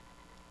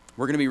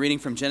We're going to be reading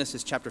from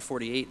Genesis chapter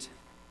 48.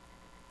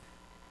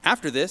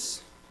 After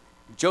this,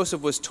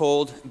 Joseph was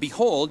told,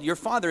 "Behold, your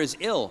father is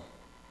ill."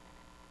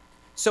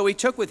 So he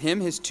took with him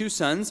his two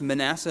sons,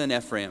 Manasseh and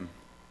Ephraim.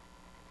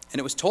 And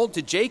it was told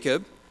to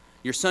Jacob,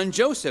 "Your son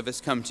Joseph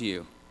has come to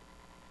you."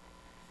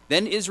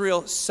 Then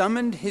Israel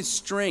summoned his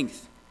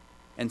strength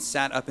and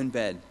sat up in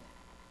bed.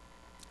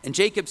 And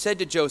Jacob said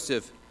to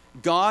Joseph,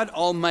 "God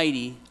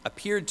Almighty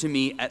appeared to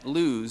me at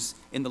Luz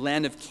in the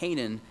land of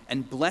Canaan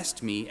and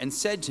blessed me and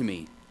said to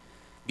me,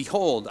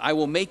 'Behold, I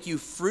will make you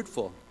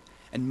fruitful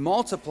and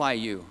multiply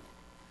you,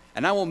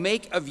 and I will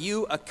make of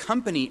you a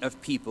company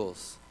of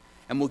peoples,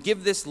 and will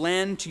give this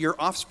land to your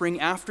offspring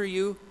after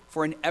you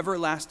for an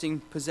everlasting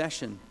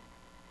possession.'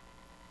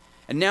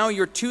 And now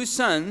your two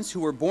sons, who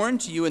were born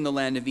to you in the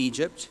land of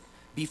Egypt,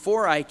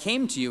 before I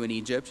came to you in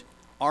Egypt,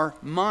 are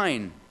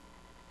mine.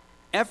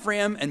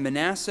 Ephraim and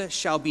Manasseh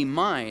shall be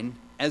mine,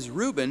 as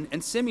Reuben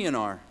and Simeon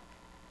are.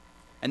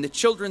 And the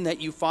children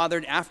that you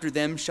fathered after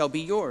them shall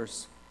be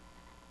yours.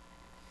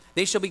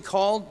 They shall be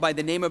called by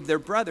the name of their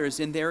brothers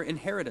in their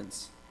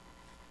inheritance.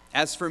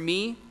 As for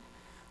me,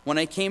 when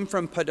I came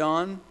from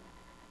Paddan,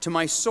 to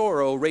my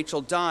sorrow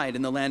Rachel died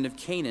in the land of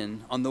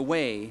Canaan on the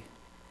way,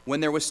 when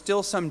there was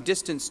still some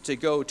distance to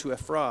go to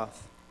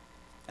Ephrath.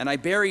 And I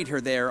buried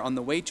her there on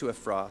the way to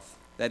Ephrath,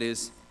 that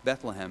is,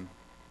 Bethlehem.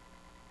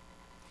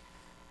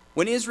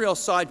 When Israel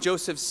saw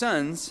Joseph's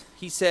sons,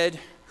 he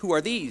said, 'Who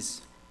are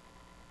these?'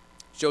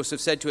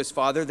 Joseph said to his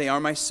father, 'They are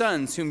my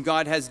sons, whom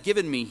God has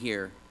given me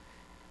here.'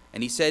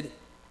 And he said,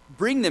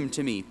 'Bring them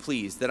to me,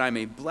 please, that I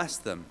may bless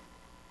them.'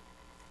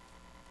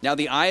 Now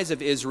the eyes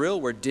of Israel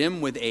were dim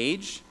with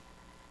age,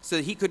 so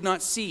that he could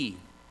not see.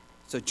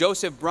 So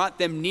Joseph brought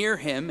them near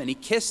him, and he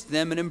kissed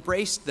them and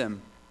embraced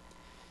them.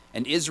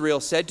 And Israel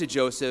said to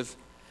Joseph,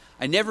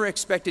 'I never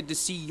expected to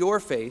see your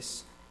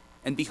face,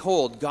 and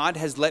behold, God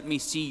has let me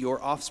see your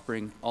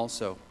offspring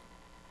also.'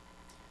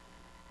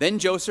 Then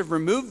Joseph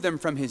removed them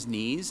from his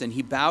knees, and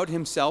he bowed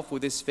himself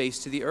with his face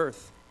to the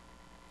earth.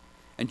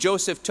 And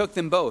Joseph took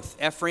them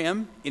both,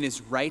 Ephraim in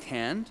his right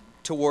hand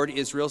toward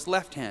Israel's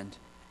left hand,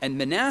 and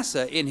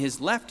Manasseh in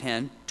his left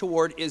hand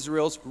toward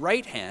Israel's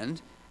right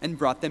hand, and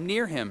brought them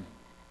near him.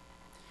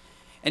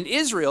 And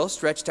Israel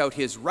stretched out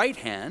his right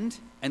hand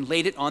and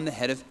laid it on the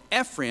head of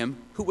Ephraim,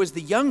 who was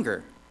the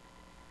younger,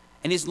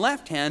 and his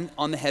left hand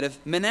on the head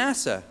of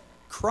Manasseh,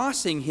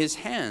 crossing his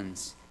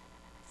hands,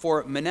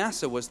 for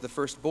Manasseh was the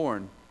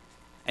firstborn.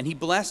 And he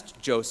blessed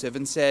Joseph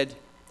and said,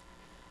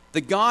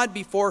 'The God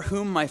before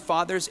whom my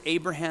fathers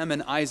Abraham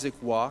and Isaac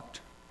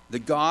walked, the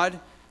God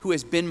who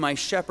has been my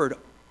shepherd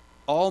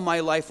all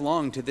my life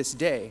long to this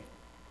day,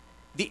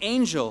 the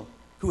angel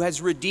who has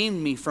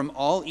redeemed me from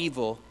all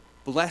evil,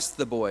 bless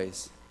the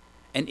boys,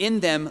 and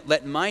in them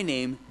let my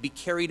name be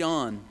carried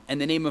on,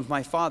 and the name of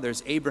my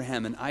fathers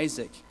Abraham and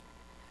Isaac,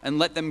 and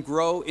let them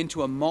grow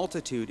into a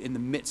multitude in the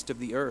midst of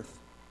the earth.'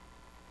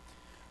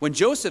 When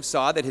Joseph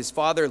saw that his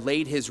father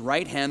laid his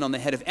right hand on the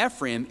head of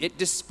Ephraim, it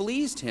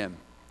displeased him.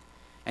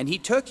 And he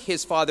took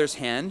his father's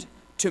hand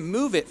to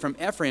move it from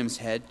Ephraim's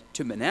head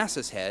to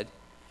Manasseh's head.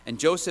 And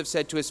Joseph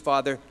said to his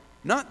father,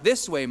 'Not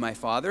this way, my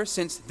father,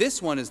 since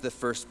this one is the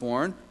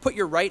firstborn. Put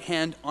your right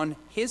hand on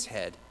his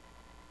head.'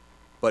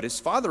 But his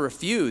father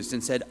refused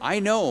and said, 'I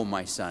know,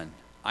 my son,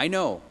 I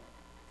know.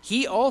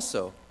 He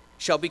also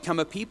shall become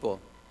a people,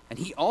 and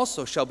he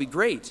also shall be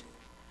great.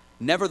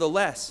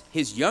 Nevertheless,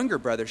 his younger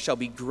brother shall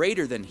be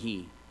greater than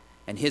he,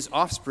 and his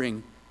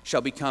offspring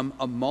shall become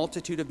a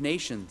multitude of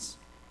nations.'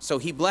 So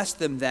he blessed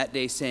them that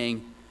day,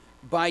 saying,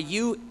 'By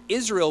you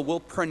Israel will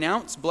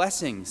pronounce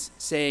blessings,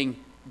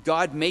 saying,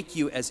 God make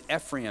you as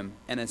Ephraim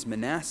and as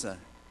Manasseh.'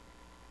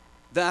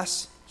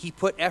 Thus he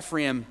put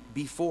Ephraim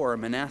before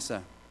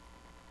Manasseh.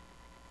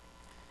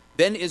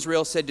 Then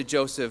Israel said to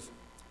Joseph,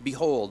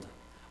 'Behold,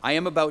 I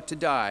am about to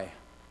die,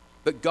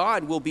 but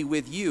God will be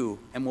with you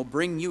and will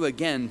bring you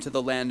again to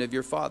the land of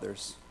your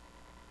fathers.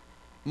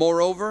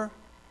 Moreover,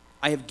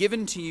 I have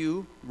given to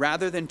you,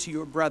 rather than to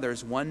your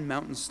brothers, one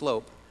mountain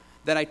slope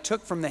that I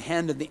took from the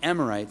hand of the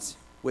Amorites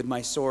with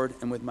my sword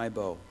and with my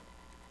bow.'"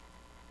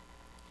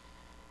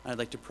 I'd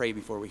like to pray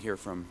before we hear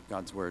from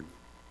God's word.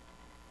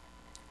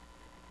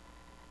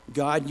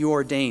 God, you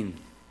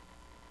ordain.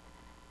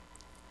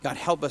 God,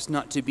 help us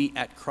not to be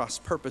at cross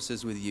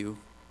purposes with you.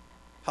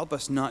 Help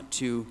us not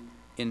to,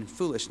 in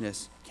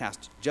foolishness,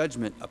 cast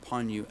judgment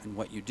upon you and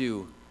what you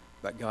do.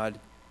 But God,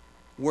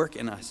 work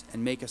in us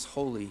and make us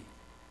holy,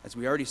 as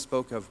we already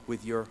spoke of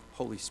with your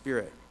Holy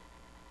Spirit.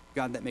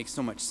 God, that makes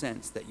so much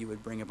sense that you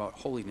would bring about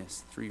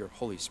holiness through your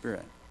Holy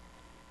Spirit.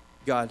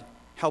 God,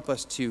 help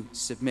us to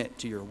submit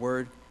to your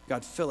word.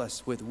 God, fill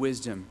us with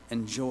wisdom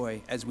and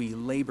joy as we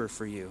labor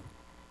for you.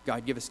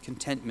 God, give us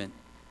contentment.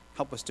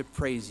 Help us to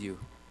praise you,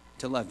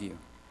 to love you.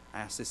 I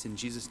ask this in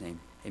Jesus'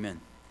 name.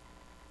 Amen.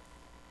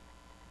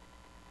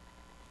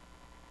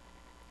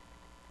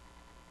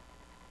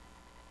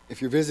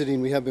 If you're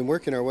visiting, we have been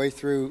working our way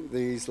through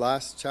these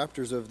last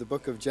chapters of the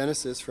book of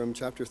Genesis from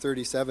chapter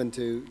 37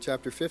 to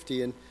chapter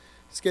 50, and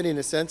just getting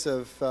a sense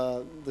of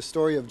the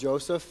story of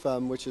Joseph,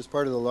 which is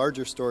part of the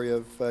larger story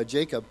of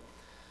Jacob.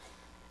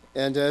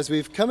 And as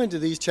we've come into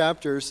these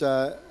chapters,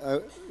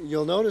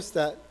 you'll notice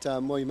that,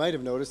 you might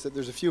have noticed that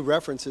there's a few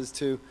references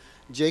to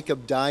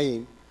Jacob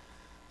dying.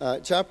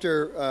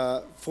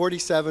 Chapter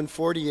 47,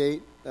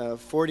 48,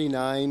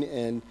 49,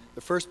 and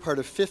the first part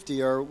of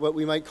 50 are what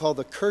we might call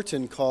the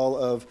curtain call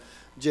of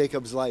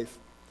Jacob's life.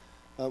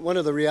 One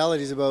of the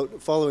realities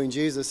about following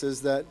Jesus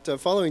is that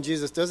following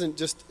Jesus doesn't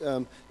just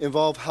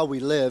involve how we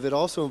live, it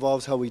also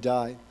involves how we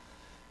die.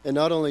 And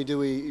not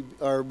only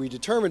are we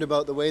determined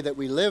about the way that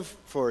we live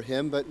for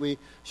him, but we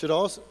should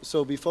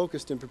also be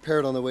focused and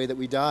prepared on the way that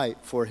we die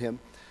for him.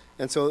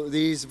 And so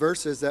these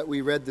verses that we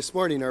read this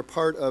morning are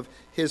part of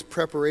his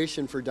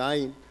preparation for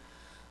dying.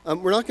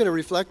 We're not going to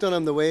reflect on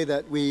them the way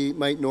that we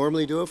might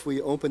normally do if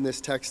we open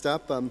this text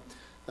up.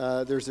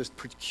 There's this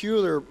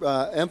peculiar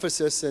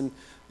emphasis in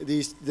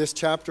this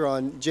chapter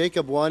on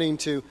Jacob wanting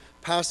to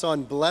pass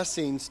on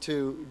blessings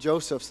to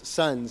Joseph's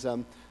sons.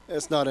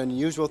 It's not an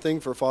unusual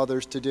thing for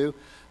fathers to do.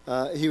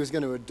 He was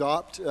going to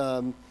adopt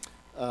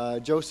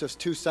Joseph's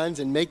two sons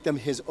and make them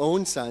his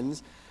own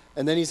sons,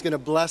 and then he's going to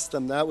bless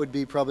them. That would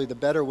be probably the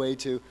better way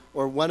to,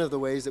 or one of the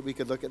ways that we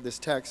could look at this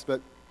text.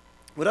 But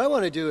what I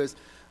want to do is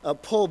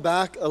pull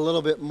back a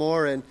little bit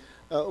more, and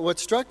what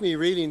struck me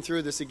reading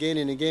through this again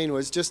and again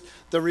was just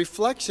the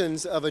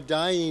reflections of a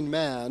dying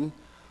man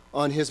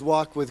on his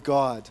walk with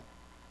God.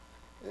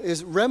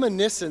 His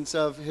reminiscence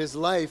of his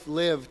life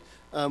lived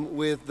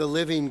with the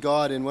living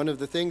God. And one of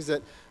the things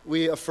that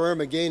we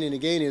affirm again and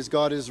again is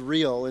God is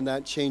real, and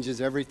that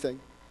changes everything.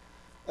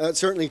 It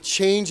certainly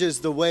changes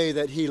the way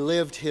that he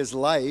lived his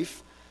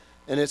life,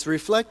 and it's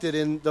reflected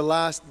in the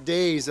last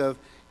days of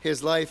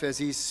his life as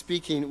he's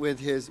speaking with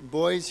his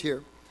boys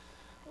here.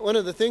 One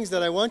of the things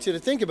that I want you to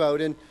think about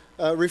and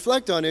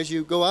reflect on as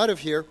you go out of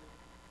here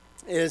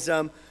is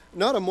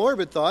not a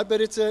morbid thought,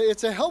 but it's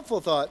a helpful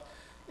thought.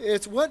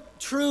 It's what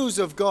truths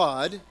of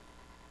God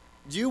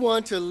do you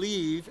want to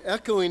leave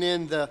echoing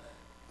in the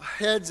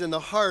heads and the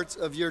hearts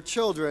of your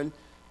children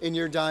in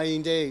your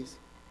dying days?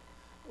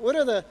 What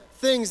are the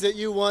things that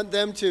you want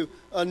them to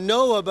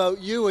know about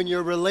you and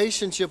your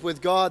relationship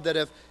with God that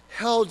have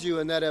held you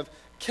and that have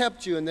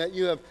kept you and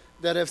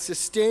that have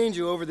sustained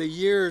you over the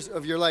years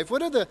of your life?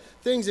 What are the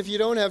things, if you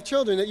don't have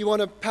children, that you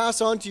want to pass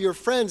on to your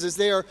friends as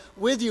they are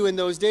with you in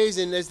those days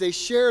and as they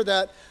share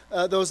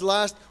those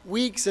last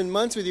weeks and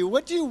months with you?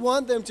 What do you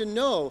want them to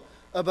know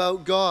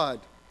about God?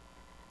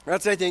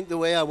 That's, I think, the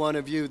way I want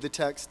to view the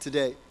text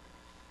today,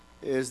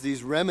 is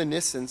these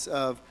reminiscence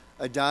of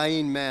a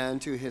dying man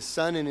to his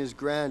son and his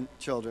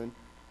grandchildren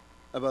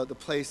about the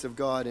place of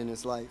God in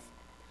his life.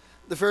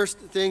 The first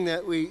thing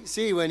that we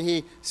see when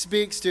he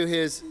speaks to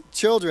his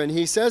children,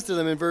 he says to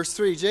them in verse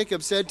 3,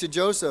 Jacob said to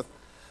Joseph,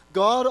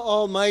 God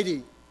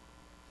Almighty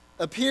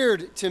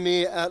appeared to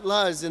me at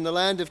Luz in the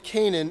land of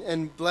Canaan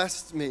and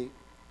blessed me.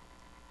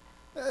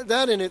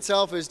 That in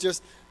itself is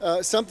just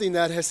something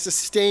that has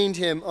sustained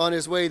him on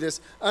his way,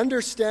 this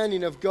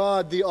understanding of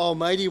God, the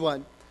Almighty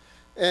One.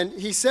 And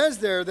he says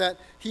there that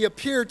he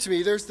appeared to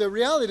me. There's the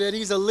reality that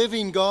he's a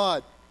living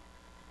God.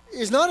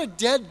 He's not a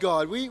dead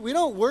God. We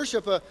don't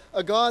worship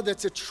a God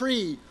that's a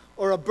tree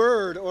or a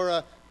bird or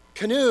a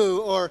canoe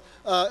or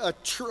a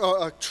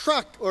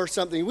truck or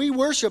something. We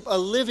worship a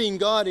living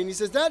God. And he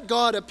says, that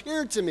God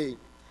appeared to me.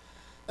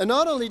 And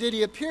not only did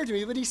he appear to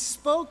me, but he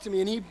spoke to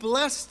me and he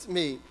blessed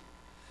me.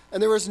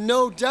 And there was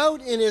no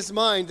doubt in his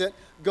mind that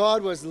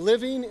God was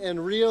living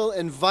and real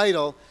and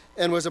vital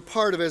and was a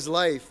part of his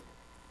life.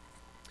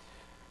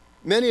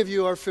 Many of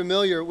you are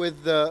familiar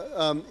with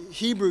the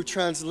Hebrew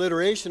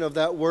transliteration of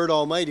that word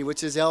Almighty,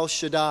 which is El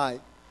Shaddai.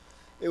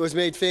 It was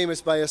made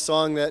famous by a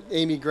song that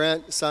Amy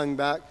Grant sung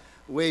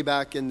way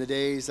back in the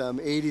days,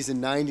 80s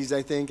and 90s,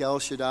 I think, El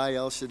Shaddai,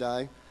 El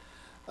Shaddai.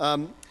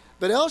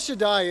 But El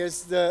Shaddai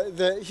is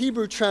the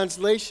Hebrew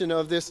translation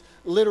of this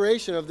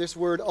alliteration of this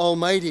word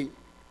Almighty.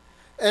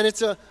 And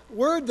it's a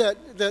word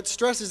that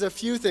stresses a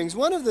few things.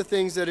 One of the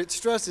things that it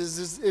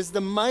stresses is the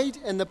might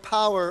and the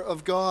power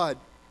of God.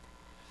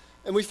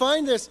 And we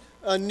find this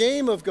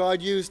name of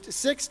God used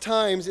 6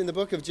 times in the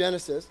book of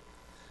Genesis.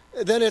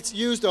 Then it's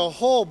used a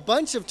whole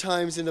bunch of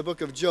times in the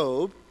book of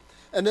Job.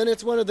 And then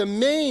it's one of the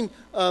main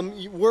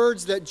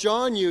words that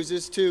John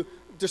uses to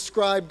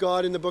describe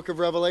God in the book of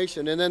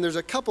Revelation. And then there's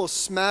a couple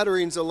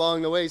smatterings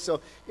along the way. So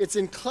it's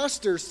in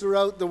clusters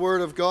throughout the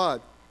Word of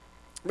God.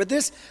 But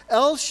this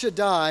El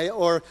Shaddai,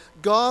 or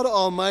God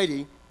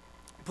Almighty,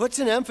 puts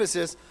an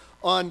emphasis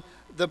on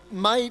the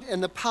might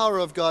and the power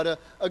of God,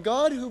 a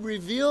God who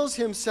reveals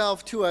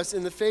himself to us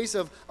in the face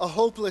of a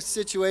hopeless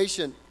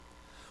situation,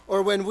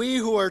 or when we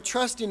who are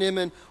trusting him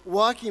and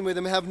walking with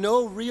him have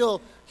no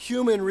real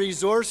human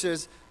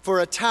resources for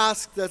a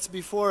task that's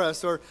before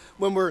us, or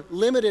when we're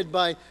limited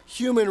by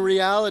human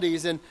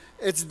realities. And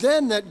it's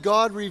then that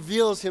God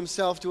reveals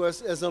himself to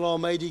us as an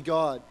almighty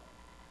God.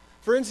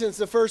 For instance,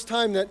 the first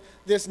time that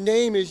this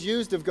name is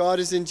used of God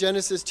is in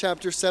Genesis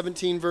chapter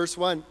 17, verse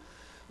 1,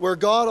 where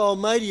God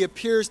Almighty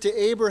appears to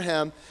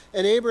Abraham.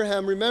 And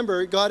Abraham,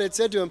 remember, God had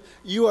said to him,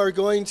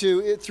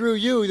 through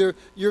you,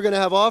 you're going to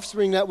have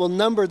offspring that will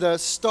number the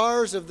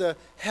stars of the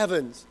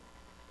heavens.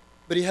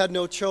 But he had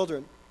no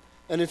children.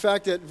 And in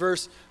fact,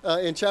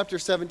 in chapter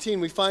 17,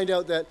 we find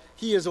out that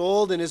he is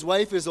old and his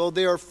wife is old.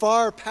 They are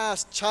far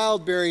past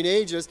childbearing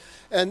ages,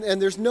 and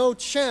there's no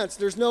chance,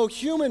 there's no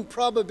human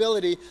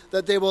probability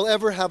that they will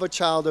ever have a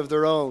child of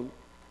their own.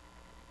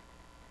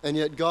 And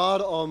yet God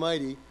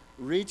Almighty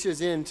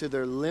reaches into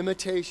their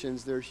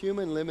limitations, their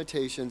human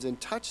limitations, and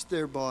touched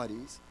their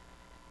bodies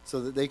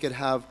so that they could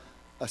have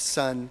a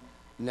son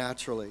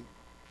naturally.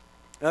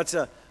 That's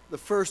the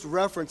first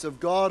reference of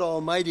God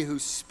Almighty who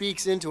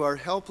speaks into our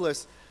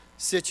helpless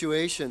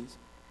situations.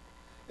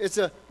 It's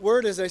a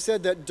word, as I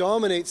said, that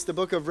dominates the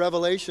book of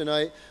Revelation.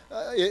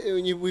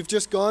 We've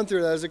just gone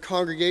through that as a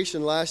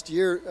congregation last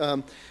year,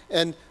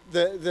 and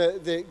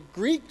the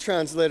Greek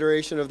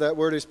transliteration of that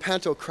word is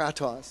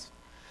pantokratos.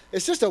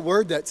 It's just a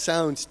word that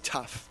sounds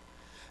tough.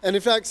 And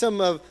in fact,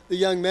 some of the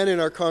young men in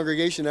our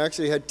congregation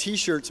actually had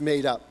T-shirts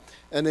made up,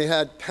 and they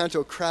had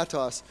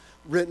pantokratos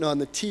written on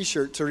the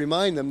T-shirt to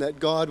remind them that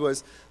God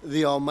was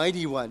the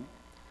Almighty One.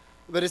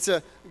 But it's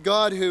a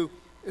God who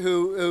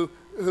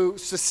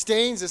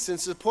sustains us and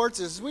supports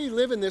us as we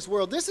live in this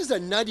world. This is a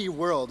nutty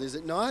world, is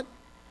it not?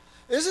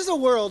 This is a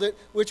world at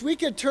which we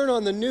could turn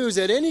on the news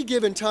at any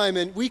given time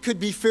and we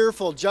could be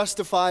fearful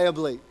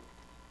justifiably.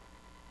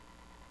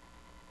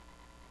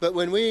 But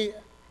when we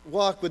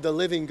walk with the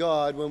living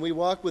God, when we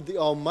walk with the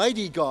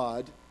Almighty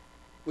God,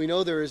 we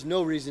know there is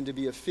no reason to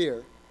be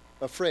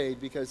afraid,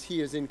 because he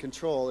is in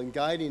control and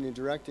guiding and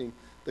directing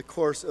the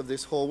course of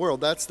this whole world.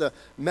 That's the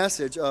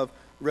message of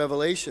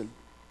Revelation.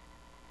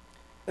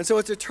 And so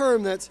it's a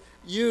term that's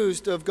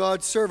used of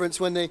God's servants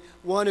when they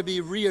want to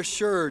be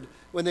reassured,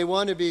 when they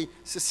want to be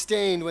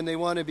sustained, when they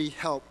want to be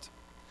helped.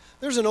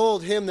 There's an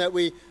old hymn that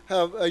we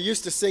have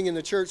used to sing in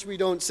the church. We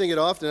don't sing it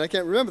often. I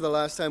can't remember the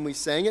last time we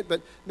sang it,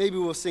 but maybe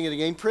we'll sing it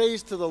again.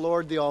 Praise to the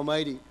Lord the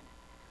Almighty.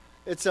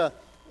 It's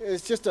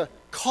just a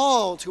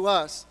call to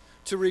us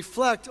to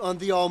reflect on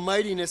the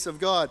almightiness of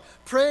God.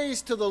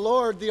 Praise to the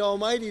Lord the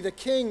Almighty, the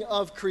King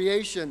of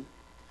creation.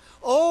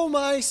 O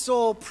my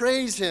soul,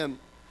 praise him,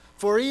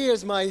 for he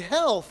is my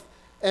health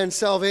and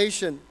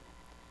salvation.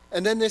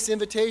 And then this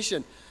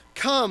invitation,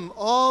 come,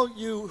 all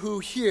you who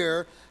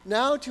hear,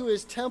 now to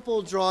his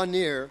temple draw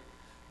near,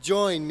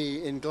 join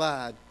me in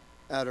glad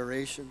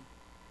adoration.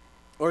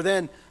 Or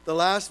then the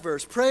last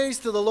verse, praise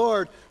to the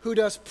Lord who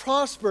does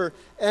prosper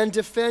and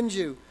defend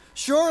you.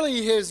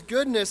 Surely his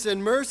goodness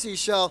and mercy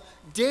shall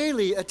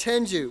daily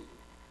attend you.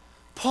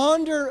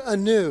 Ponder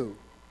anew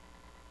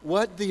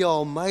what the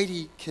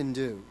Almighty can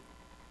do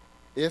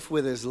if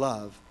with his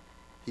love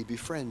he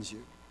befriends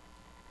you.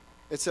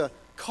 It's a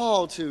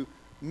call to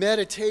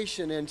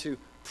meditation and to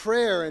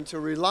prayer and to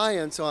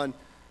reliance on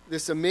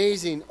this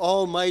amazing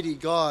almighty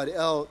God,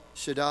 El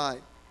Shaddai.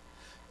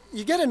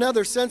 You get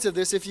another sense of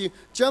this if you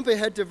jump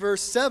ahead to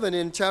verse 7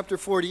 in chapter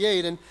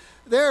 48, and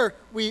there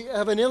we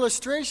have an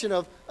illustration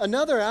of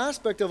another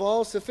aspect of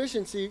all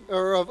sufficiency,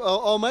 or of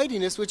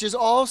almightiness, which is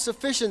all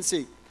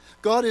sufficiency.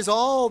 God is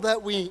all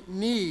that we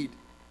need.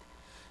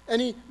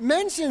 And he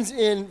mentions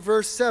in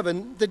verse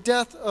 7 the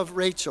death of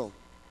Rachel,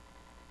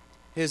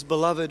 his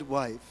beloved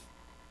wife.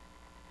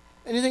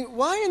 And you think,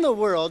 why in the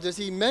world does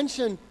he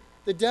mention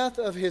the death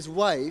of his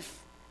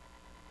wife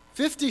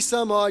 50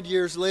 some odd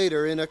years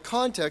later in a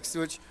context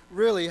which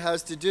really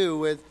has to do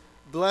with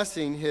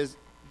blessing his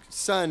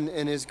son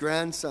and his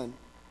grandson?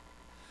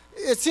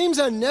 It seems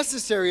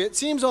unnecessary. It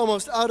seems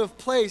almost out of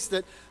place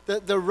that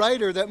the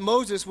writer, that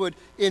Moses, would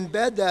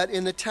embed that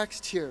in the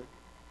text here.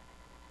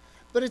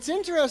 But it's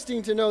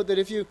interesting to note that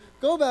if you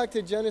go back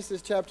to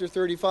Genesis chapter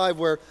 35,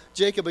 where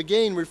Jacob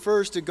again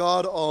refers to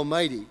God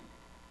Almighty,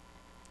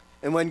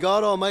 and when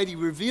God Almighty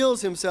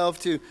reveals himself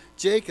to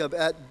Jacob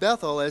at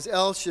Bethel as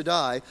El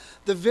Shaddai,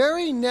 the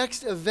very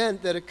next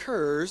event that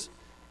occurs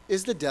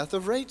is the death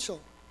of Rachel.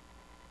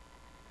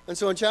 And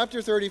so in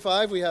chapter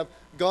 35, we have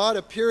God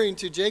appearing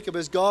to Jacob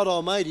as God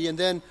Almighty, and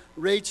then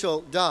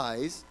Rachel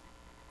dies.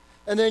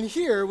 And then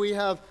here we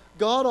have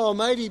God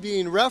Almighty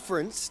being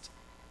referenced,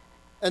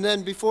 and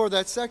then before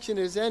that section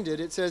is ended,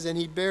 it says, and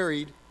he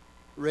buried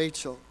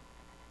Rachel.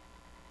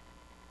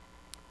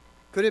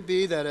 Could it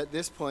be that at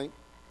this point,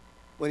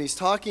 when he's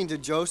talking to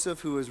Joseph,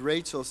 who was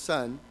Rachel's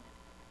son,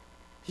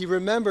 he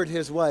remembered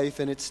his wife,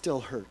 and it still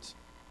hurts?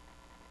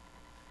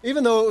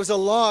 Even though it was a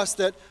loss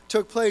that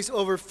took place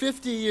over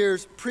 50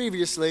 years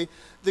previously,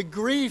 the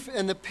grief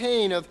and the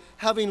pain of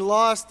having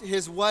lost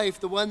his wife,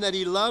 the one that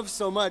he loved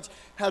so much,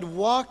 had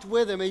walked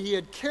with him, and he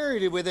had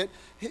carried it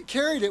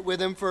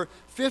with him for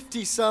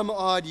 50 some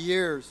odd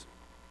years.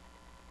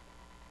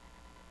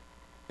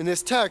 In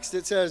this text,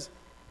 it says,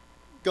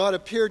 God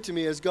appeared to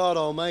me as God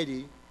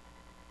Almighty,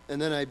 and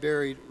then I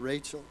buried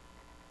Rachel.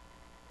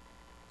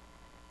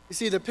 You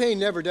see, the pain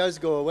never does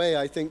go away,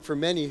 I think, for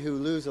many who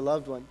lose a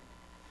loved one.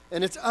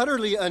 And it's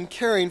utterly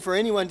uncaring for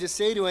anyone to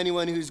say to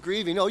anyone who's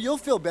grieving, oh, you'll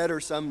feel better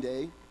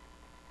someday.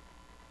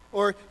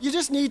 Or you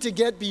just need to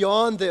get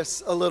beyond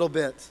this a little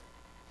bit.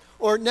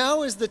 Or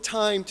now is the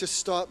time to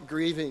stop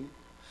grieving.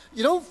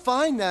 You don't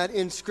find that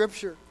in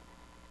Scripture.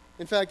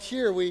 In fact,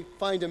 here we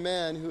find a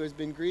man who has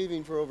been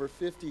grieving for over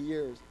 50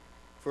 years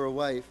for a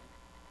wife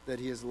that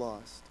he has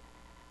lost.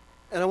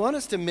 And I want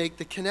us to make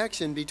the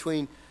connection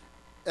between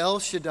El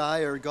Shaddai,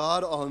 or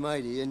God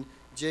Almighty, and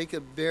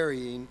Jacob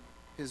burying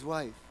his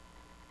wife.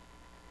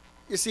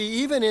 You see,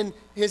 even in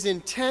his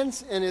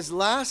intense and his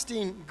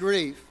lasting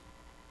grief,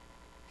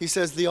 he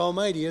says, the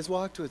Almighty has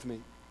walked with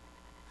me.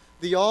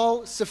 The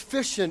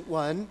all-sufficient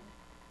one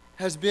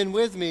has been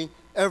with me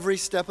every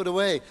step of the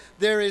way.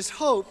 There is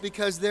hope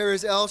because there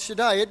is El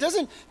Shaddai. It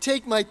doesn't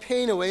take my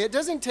pain away. It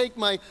doesn't take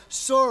my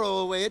sorrow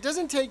away. It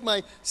doesn't take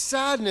my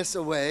sadness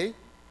away.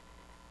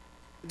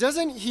 It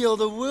doesn't heal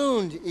the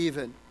wound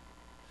even.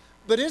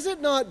 But is it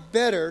not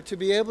better to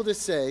be able to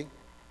say,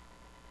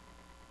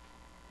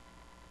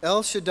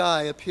 El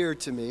Shaddai appeared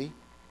to me,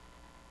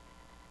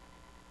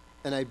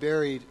 and I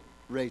buried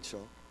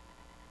Rachel,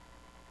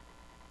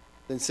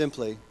 than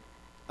simply,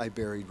 I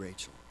buried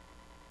Rachel?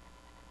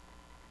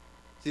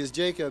 See, as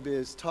Jacob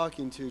is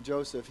talking to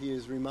Joseph, he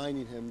is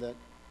reminding him that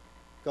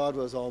God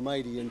was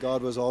almighty and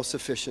God was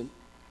all-sufficient.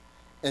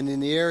 And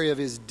in the area of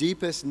his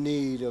deepest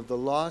need of the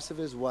loss of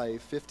his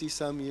wife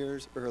 50-some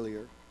years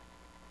earlier,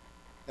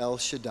 El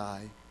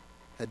Shaddai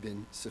had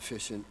been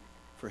sufficient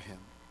for him.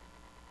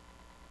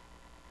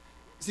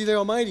 See, the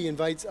Almighty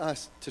invites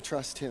us to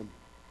trust him.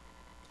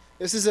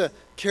 This is a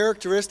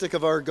characteristic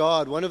of our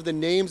God, one of the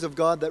names of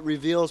God that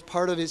reveals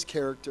part of his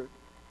character.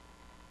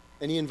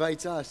 And he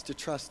invites us to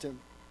trust him.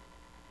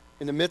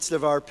 In the midst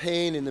of our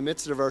pain, in the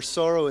midst of our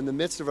sorrow, in the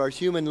midst of our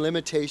human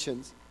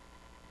limitations,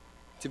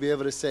 to be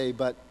able to say,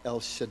 but El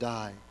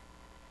Shaddai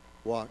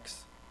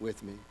walks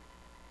with me.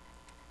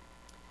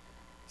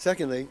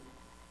 Secondly,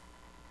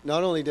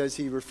 not only does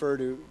he refer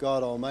to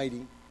God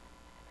Almighty,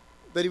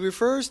 but he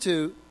refers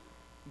to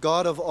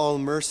God of all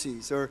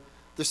mercies, or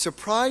the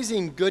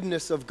surprising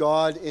goodness of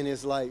God in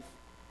his life.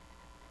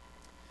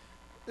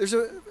 There's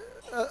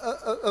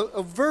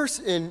a verse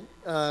in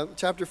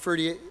chapter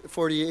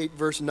 48,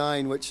 verse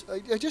 9, which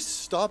I just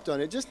stopped on.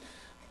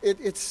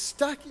 It's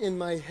stuck in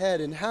my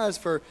head and has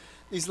for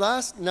these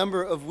last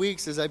number of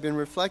weeks as I've been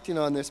reflecting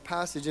on this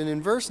passage. And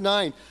in verse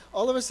 9,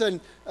 all of a sudden,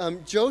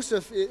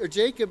 Joseph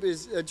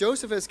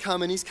has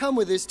come, and he's come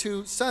with his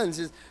two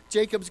sons,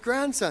 Jacob's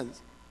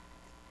grandsons.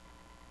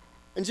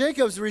 And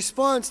Jacob's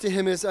response to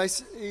him is,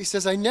 he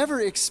says, I never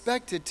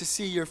expected to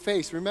see your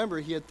face. Remember,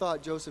 he had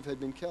thought Joseph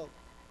had been killed.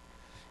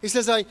 He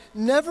says, I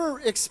never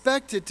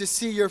expected to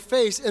see your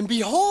face, and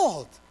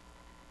behold,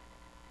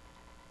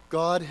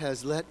 God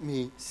has let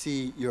me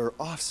see your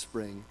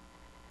offspring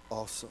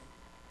also.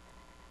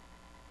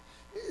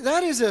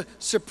 That is a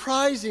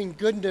surprising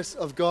goodness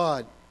of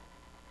God.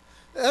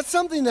 That's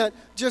something that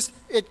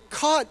it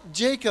caught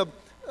Jacob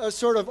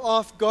sort of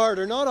off guard,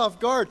 or not off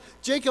guard.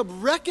 Jacob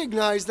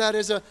recognized that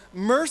as a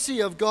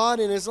mercy of God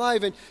in his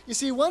life. And you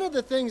see, one of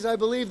the things I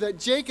believe that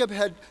Jacob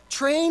had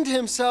trained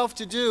himself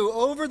to do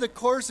over the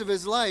course of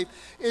his life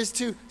is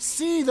to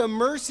see the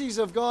mercies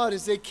of God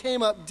as they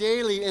came up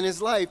daily in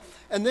his life.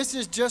 And this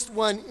is just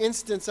one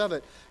instance of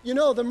it. You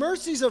know, the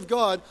mercies of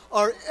God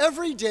are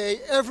every day,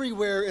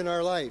 everywhere in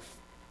our life.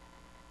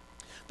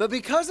 But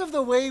because of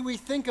the way we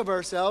think of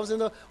ourselves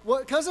and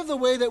because of the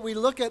way that we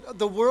look at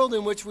the world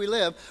in which we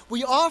live,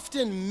 we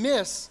often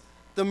miss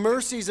the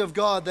mercies of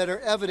God that are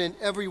evident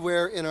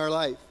everywhere in our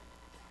life.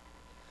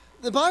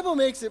 The Bible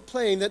makes it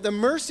plain that the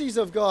mercies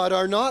of God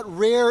are not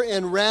rare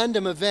and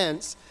random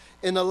events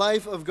in the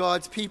life of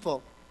God's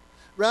people.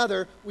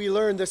 Rather, we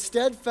learn the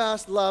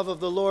steadfast love of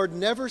the Lord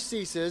never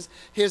ceases.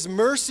 His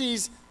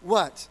mercies,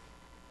 what?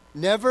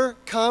 Never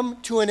come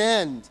to an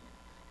end.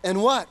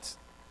 And what?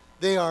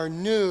 They are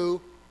new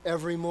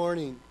every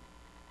morning.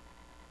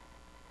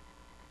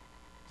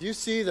 Do you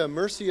see the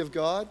mercy of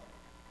God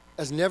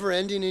as never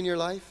ending in your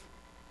life?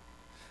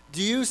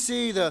 Do you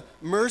see the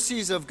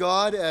mercies of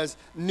God as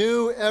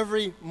new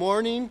every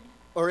morning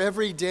or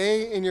every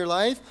day in your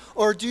life?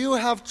 Or do you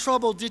have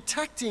trouble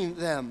detecting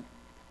them?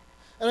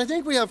 And I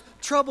think we have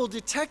trouble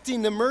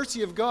detecting the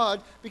mercy of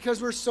God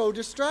because we're so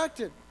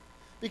distracted,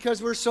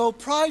 because we're so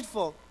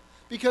prideful,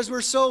 because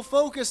we're so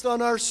focused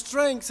on our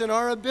strengths and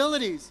our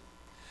abilities.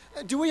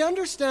 Do we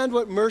understand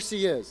what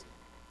mercy is?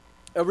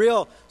 A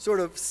real sort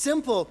of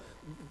simple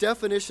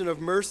definition of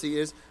mercy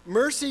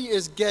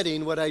is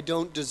getting what I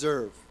don't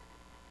deserve.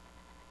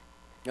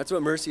 That's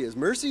what mercy is.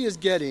 Mercy is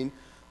getting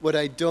what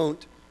I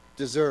don't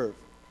deserve.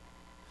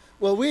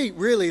 Well, we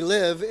really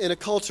live in a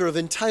culture of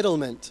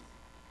entitlement.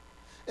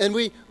 And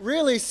we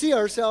really see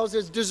ourselves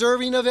as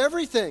deserving of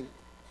everything.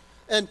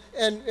 And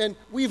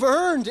we've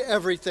earned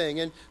everything.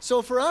 And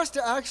so for us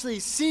to actually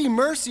see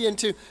mercy and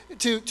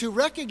to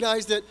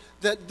recognize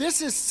that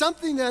this is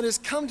something that has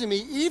come to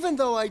me, even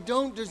though I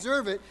don't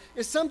deserve it,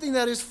 is something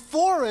that is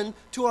foreign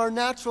to our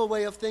natural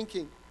way of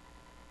thinking.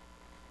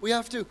 We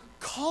have to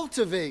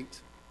cultivate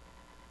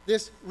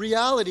this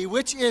reality,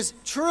 which is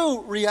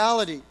true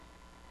reality.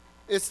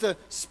 It's the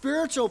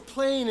spiritual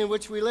plane in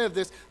which we live.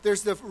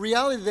 There's the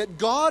reality that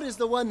God is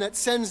the one that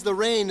sends the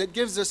rain, that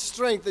gives us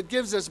strength, that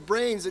gives us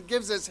brains, that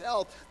gives us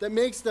health, that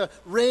makes the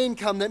rain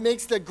come, that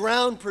makes the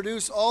ground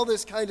produce all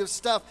this kind of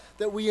stuff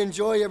that we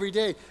enjoy every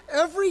day.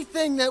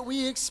 Everything that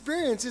we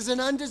experience is an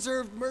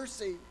undeserved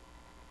mercy.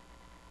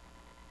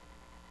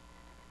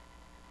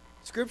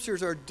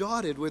 Scriptures are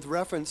dotted with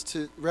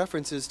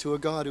references to a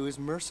God who is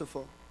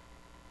merciful.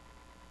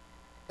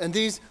 And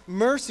these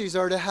mercies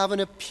are to have an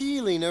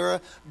appealing or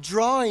a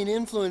drawing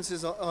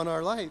influences on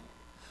our life.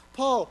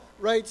 Paul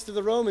writes to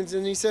the Romans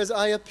and he says,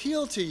 I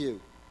appeal to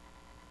you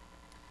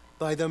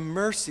by the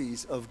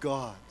mercies of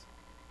God.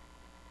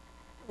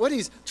 What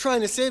he's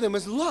trying to say to them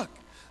is, look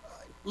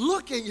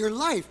at your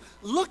life.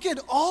 Look at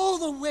all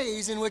the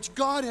ways in which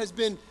God has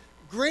been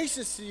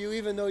gracious to you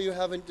even though you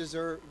haven't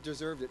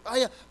deserved it. I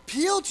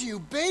appeal to you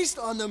based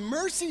on the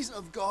mercies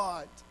of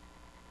God.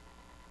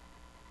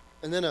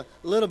 And then a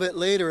little bit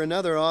later,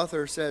 another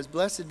author says,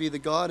 Blessed be the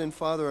God and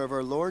Father of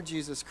our Lord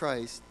Jesus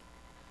Christ,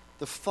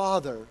 the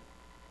Father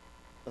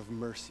of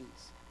mercies.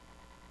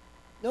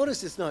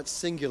 Notice it's not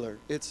singular,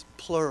 it's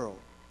plural.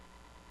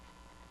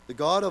 The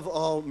God of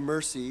all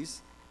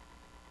mercies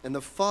and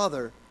the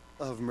Father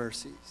of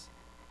mercies.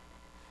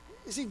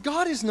 You see,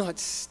 God is not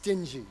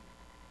stingy.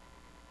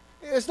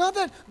 It's not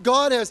that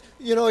God has,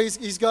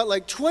 he's got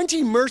like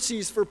 20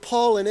 mercies for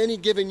Paul in any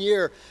given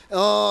year.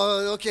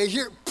 Oh, okay,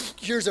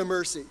 here's a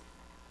mercy.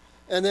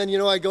 And then,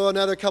 I go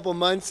another couple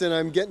months and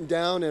I'm getting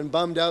down and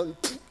bummed out,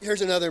 and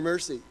here's another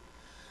mercy.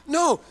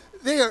 No,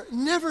 they are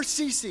never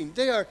ceasing.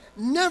 They are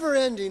never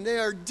ending. They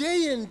are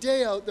day in,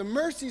 day out. The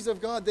mercies of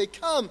God, they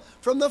come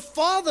from the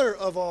Father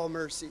of all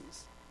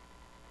mercies.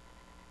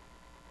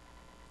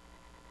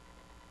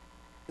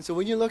 And so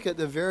when you look at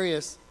the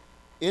various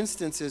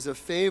instances of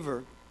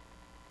favor,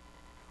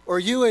 or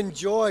you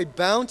enjoy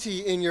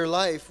bounty in your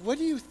life, what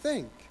do you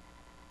think?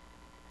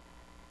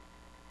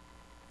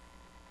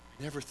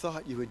 I never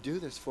thought you would do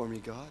this for me,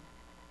 God.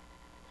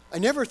 I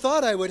never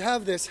thought I would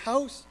have this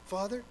house,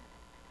 Father.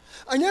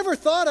 I never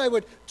thought I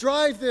would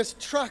drive this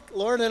truck,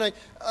 Lord, and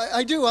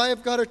I do. I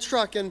have got a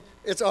truck, and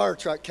it's our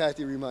truck,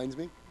 Kathy reminds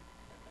me.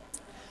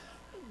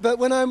 But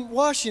when I'm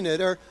washing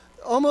it, or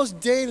almost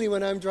daily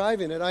when I'm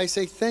driving it, I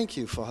say, thank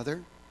you,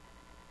 Father,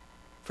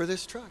 for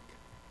this truck.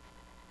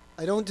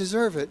 I don't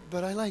deserve it,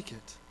 but I like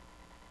it.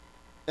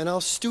 And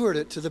I'll steward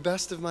it to the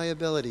best of my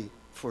ability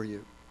for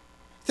you.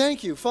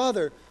 Thank you,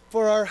 Father,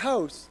 for our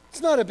house.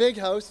 It's not a big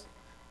house,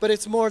 but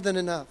it's more than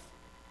enough.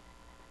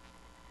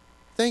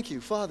 Thank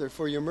you, Father,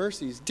 for your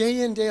mercies.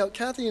 Day in, day out.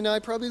 Kathy and I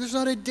there's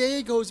not a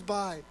day goes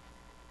by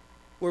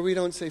where we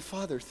don't say,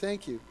 Father,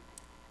 thank you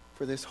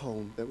for this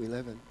home that we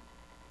live in.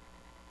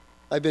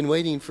 I've been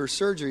waiting for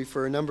surgery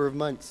for a number of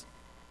months.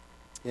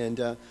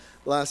 And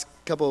last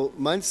couple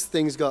months,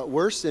 things got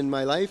worse in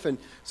my life. And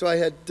so I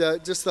had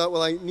just thought,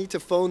 I need to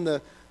phone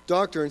the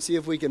doctor and see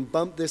if we can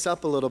bump this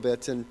up a little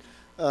bit. And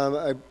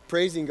I'm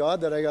praising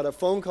God that I got a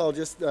phone call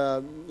just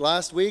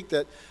last week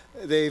that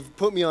they've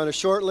put me on a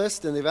short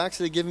list and they've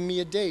actually given me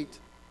a date.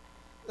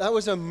 That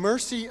was a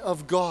mercy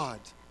of God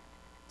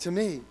to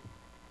me.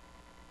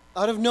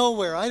 Out of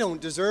nowhere. I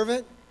don't deserve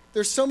it.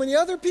 There's so many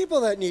other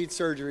people that need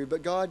surgery,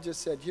 but God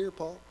just said, here,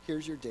 Paul,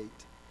 here's your date.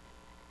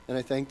 And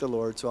I thank the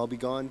Lord, so I'll be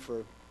gone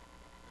for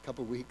a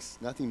couple weeks.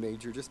 Nothing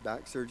major, just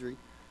back surgery.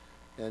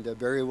 And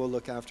Barry will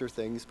look after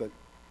things, but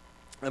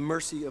a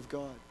mercy of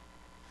God.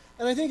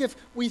 And I think if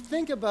we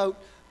think about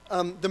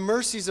the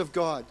mercies of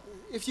God,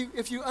 if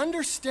you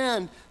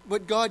understand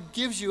what God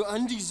gives you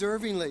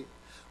undeservingly,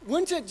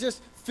 wouldn't it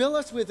just fill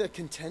us with a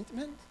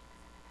contentment?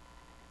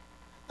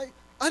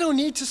 I don't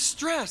need to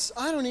stress.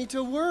 I don't need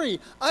to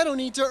worry. I don't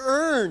need to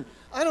earn.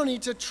 I don't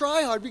need to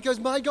try hard because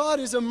my God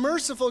is a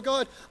merciful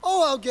God.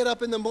 Oh, I'll get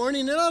up in the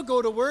morning and I'll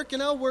go to work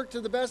and I'll work to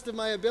the best of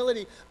my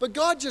ability. But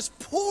God just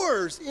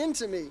pours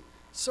into me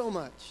so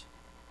much.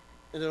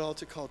 And it all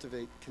to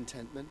cultivate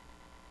contentment.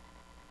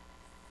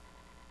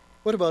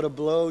 What about a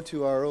blow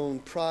to our own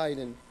pride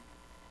and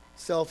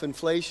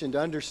self-inflation to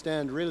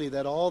understand really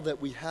that all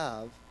that we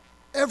have,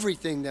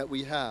 everything that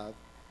we have,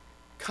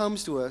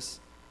 comes to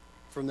us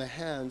from the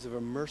hands of a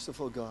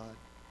merciful God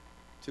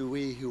to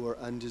we who are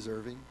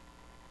undeserving?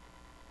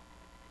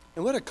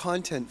 And what a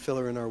content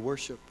filler in our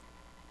worship.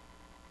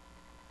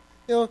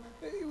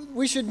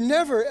 We should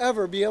never,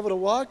 ever be able to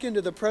walk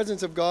into the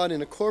presence of God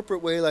in a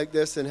corporate way like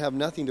this and have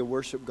nothing to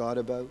worship God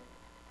about.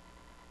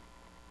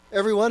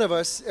 Every one of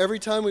us, every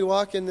time we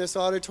walk in this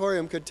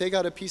auditorium, could take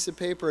out a piece of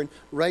paper and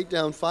write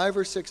down 5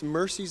 or 6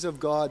 mercies of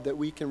God that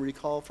we can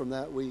recall from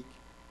that week.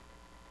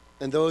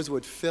 And those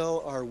would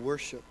fill our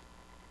worship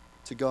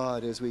to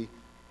God as we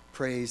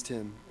praised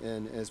Him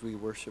and as we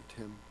worshiped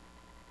Him.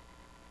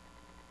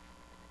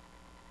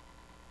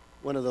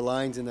 One of the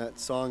lines in that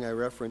song I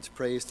referenced,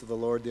 Praise to the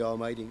Lord the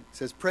Almighty,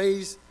 says,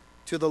 Praise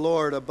to the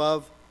Lord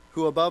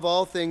who above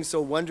all things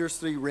so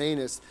wondrously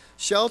reigneth,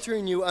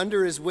 sheltering you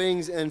under His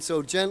wings and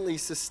so gently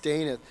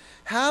sustaineth.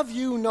 Have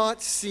you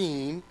not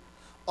seen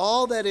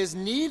all that is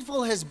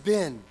needful has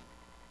been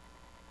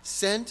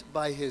sent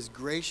by His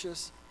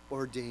gracious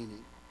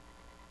ordaining?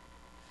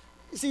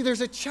 You see,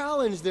 there's a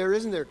challenge there,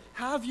 isn't there?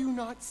 Have you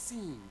not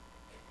seen?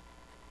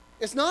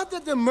 It's not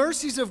that the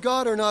mercies of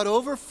God are not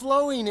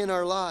overflowing in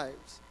our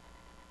lives.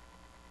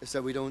 It's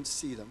that we don't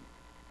see them.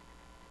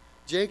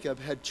 Jacob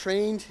had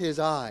trained his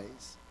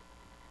eyes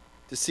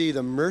to see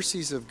the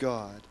mercies of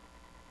God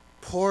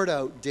poured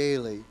out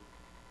daily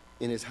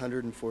in his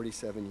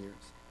 147 years.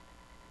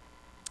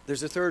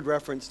 There's a third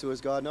reference to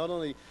his God. Not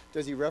only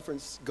does he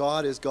reference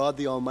God as God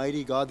the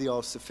Almighty, God the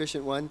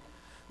All-Sufficient One,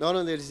 not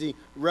only does he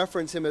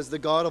reference him as the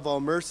God of all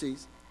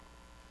mercies,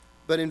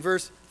 but in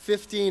verse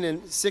 15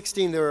 and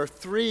 16 there are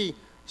three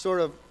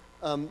sort of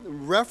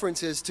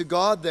references to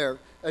God there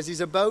as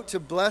he's about to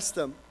bless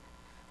them.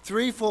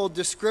 Threefold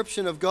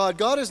description of God.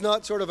 God is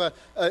not sort of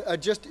a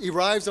just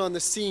arrives on the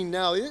scene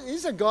now.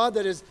 He's a God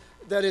that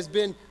has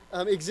been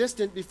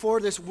existent before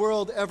this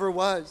world ever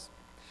was.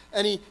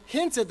 And he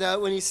hints at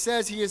that when he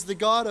says he is the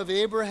God of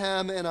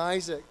Abraham and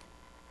Isaac.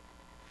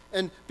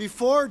 And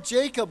before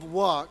Jacob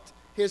walked,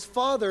 his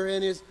father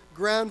and his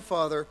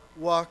grandfather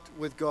walked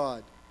with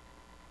God.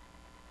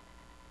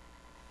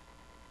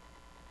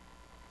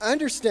 I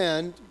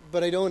understand,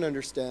 but I don't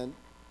understand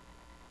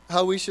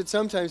how we should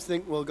sometimes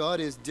think, well,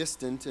 God is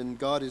distant and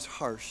God is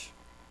harsh.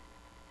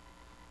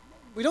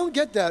 We don't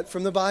get that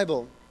from the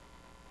Bible.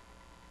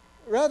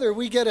 Rather,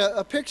 we get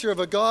a picture of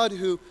a God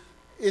who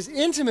is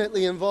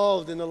intimately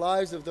involved in the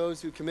lives of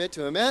those who commit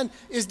to him and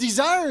is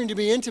desiring to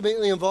be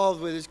intimately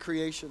involved with his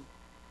creation.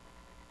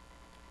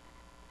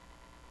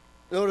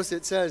 Notice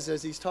it says,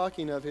 as he's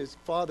talking of his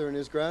father and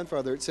his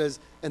grandfather, it says,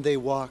 and they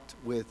walked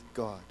with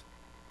God.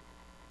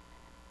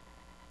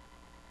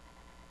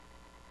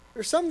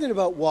 There's something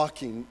about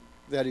walking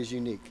that is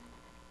unique.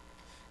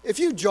 If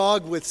you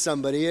jog with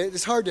somebody,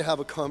 it's hard to have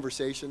a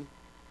conversation.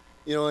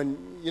 And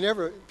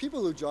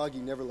people who jog,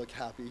 you never look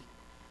happy.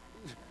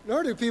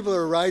 Nor do people who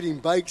are riding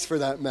bikes for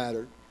that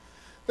matter.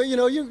 But you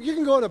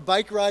can go on a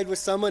bike ride with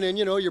someone and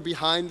you're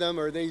behind them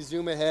or they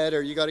zoom ahead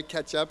or you got to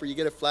catch up or you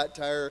get a flat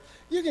tire.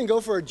 You can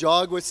go for a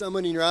jog with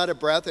someone and you're out of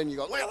breath and you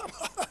go,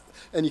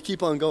 and you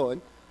keep on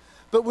going.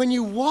 But when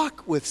you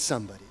walk with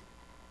somebody,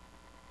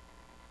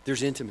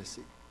 there's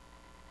intimacy.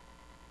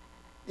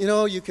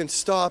 You can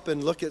stop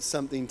and look at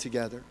something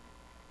together.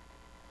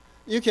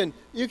 You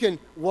can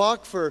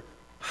walk for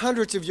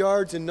hundreds of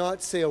yards and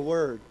not say a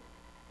word.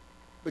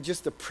 But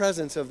just the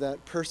presence of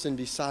that person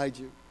beside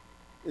you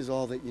is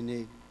all that you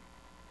need.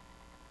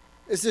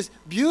 It's this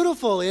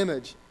beautiful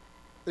image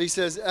that he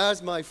says,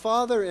 as my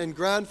father and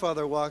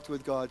grandfather walked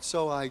with God,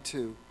 so I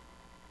too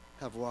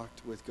have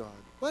walked with God.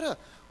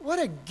 What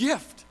a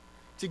gift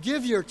to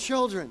give your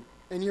children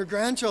and your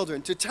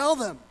grandchildren, to tell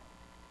them,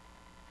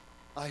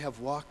 I have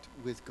walked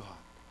with God.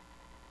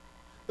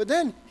 But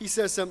then he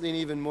says something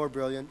even more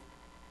brilliant.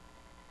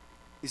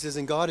 He says,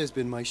 and God has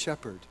been my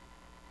shepherd.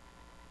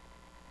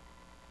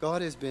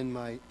 God has been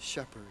my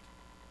shepherd.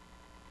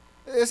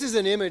 This is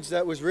an image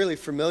that was really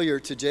familiar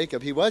to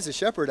Jacob. He was a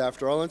shepherd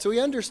after all, and so he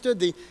understood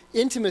the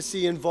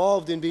intimacy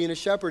involved in being a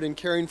shepherd and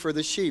caring for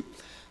the sheep.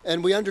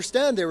 And we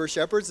understand there were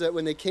shepherds that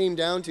when they came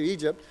down to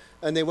Egypt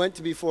and they went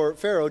to before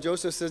Pharaoh,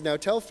 Joseph says, now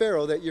tell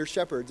Pharaoh that you're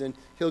shepherds and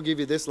he'll give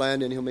you this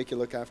land and he'll make you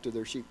look after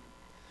their sheep.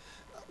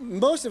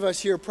 Most of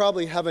us here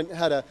probably haven't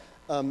had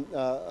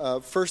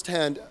a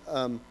first-hand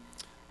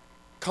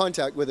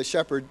contact with a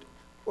shepherd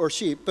or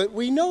sheep, but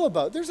we know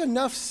there's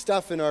enough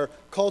stuff in our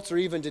culture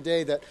even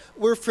today that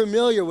we're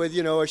familiar with,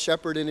 a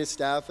shepherd and his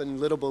staff and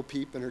little Bo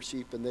Peep and her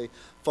sheep, and they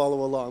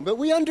follow along. But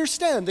we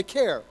understand the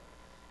care,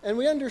 and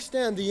we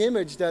understand the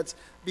image that's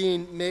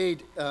being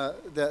made,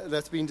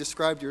 that's being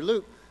described here.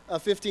 Luke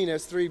 15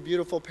 has three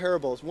beautiful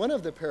parables. One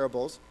of the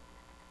parables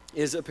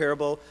is a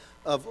parable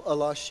of a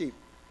lost sheep.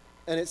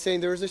 And it's saying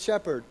there was a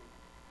shepherd,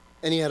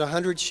 and he had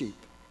 100 sheep.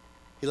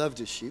 He loved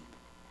his sheep.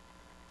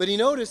 But he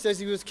noticed as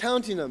he was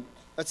counting them,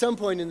 at some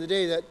point in the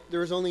day, that there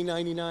was only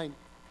 99.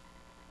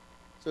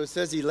 So it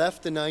says he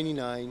left the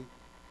 99,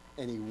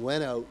 and he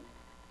went out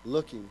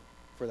looking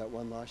for that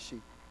one lost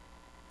sheep.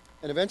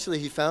 And eventually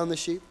he found the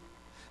sheep.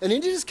 And he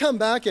didn't just come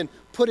back and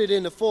put it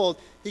in the fold.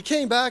 He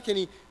came back and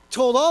he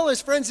told all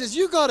his friends, says,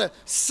 you got to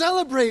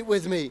celebrate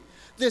with me.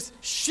 This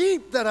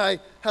sheep that I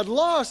had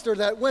lost or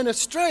that went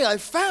astray, I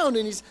found,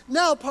 and he's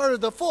now part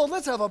of the fold.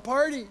 Let's have a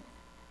party.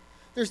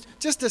 There's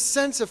just a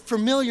sense of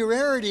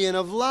familiarity and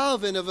of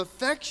love and of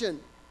affection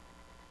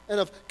and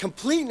of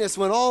completeness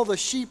when all the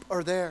sheep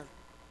are there.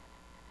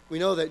 We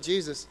know that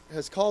Jesus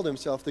has called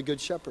himself the Good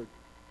Shepherd.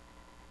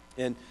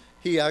 And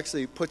he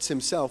actually puts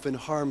himself in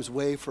harm's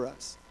way for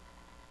us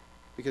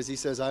because he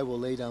says, I will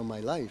lay down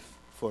my life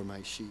for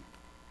my sheep.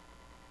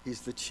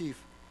 He's the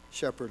chief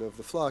shepherd of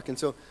the flock. And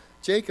so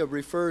Jacob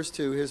refers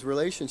to his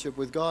relationship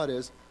with God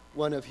as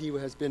one of he who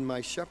has been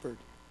my shepherd.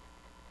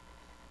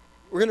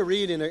 We're going to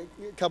read in a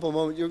couple of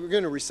moments. You're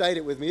going to recite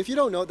it with me. If you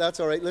don't know it, that's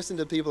all right. Listen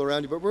to the people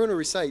around you. But we're going to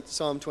recite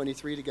Psalm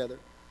 23 together.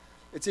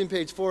 It's in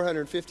page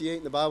 458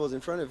 in the Bibles in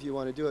front of you if you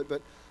want to do it.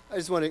 But I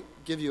just want to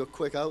give you a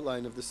quick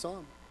outline of the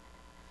psalm.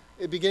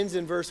 It begins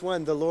in verse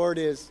 1, the Lord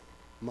is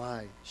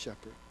my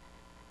shepherd.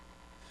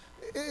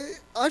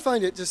 I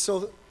find it just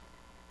so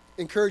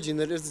encouraging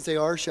that it doesn't say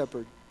our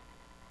shepherd.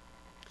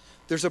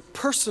 There's a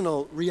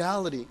personal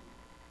reality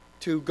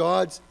to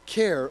God's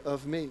care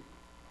of me.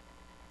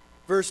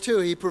 Verse 2,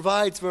 he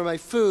provides for my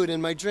food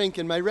and my drink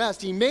and my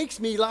rest. He makes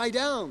me lie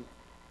down.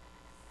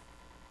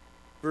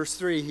 Verse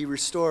 3, he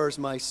restores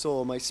my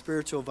soul, my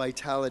spiritual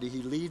vitality.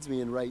 He leads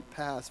me in right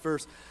paths.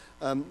 Verse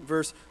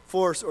Verse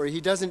 4, or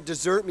he doesn't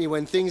desert me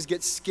when things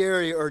get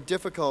scary or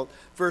difficult.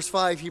 Verse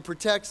 5, he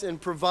protects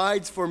and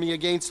provides for me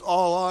against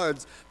all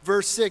odds.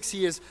 Verse 6,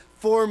 he is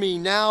for me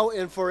now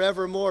and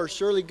forevermore.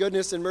 Surely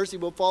goodness and mercy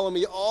will follow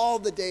me all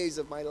the days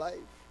of my life.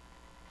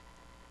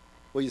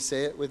 Will you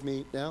say it with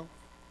me now?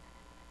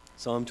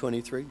 Psalm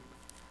 23.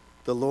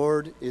 The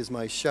Lord is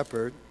my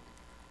shepherd,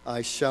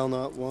 I shall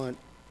not want.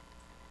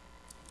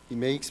 He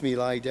makes me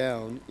lie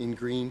down in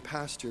green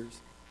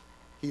pastures.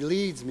 He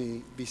leads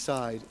me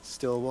beside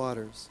still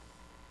waters.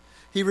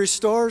 He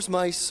restores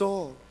my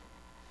soul.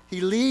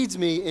 He leads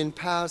me in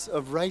paths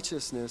of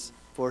righteousness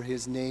for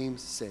his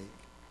name's sake.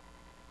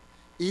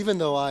 Even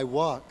though I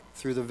walk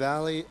through the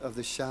valley of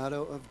the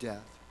shadow of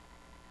death,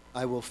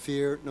 I will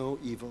fear no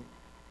evil,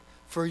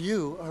 for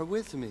you are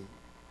with me.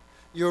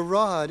 Your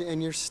rod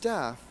and your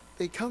staff,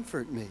 they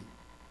comfort me.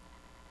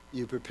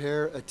 You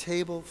prepare a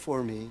table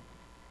for me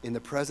in the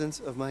presence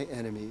of my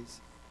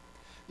enemies.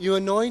 You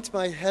anoint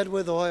my head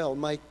with oil,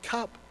 my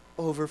cup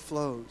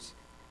overflows.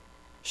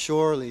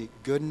 Surely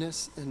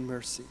goodness and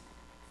mercy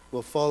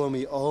will follow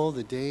me all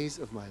the days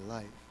of my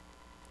life,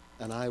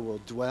 and I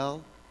will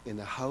dwell in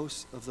the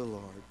house of the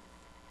Lord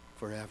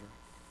forever.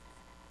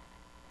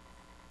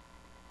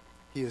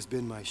 He has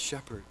been my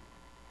shepherd.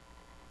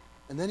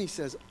 And then he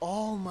says,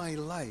 all my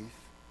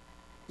life,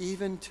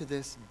 even to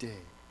this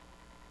day.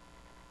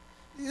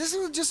 This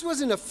just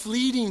wasn't a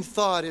fleeting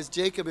thought as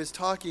Jacob is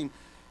talking.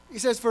 He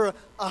says, for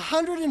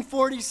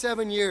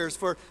 147 years,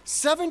 for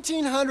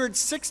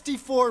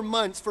 1,764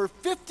 months, for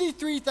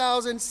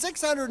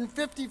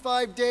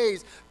 53,655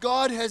 days,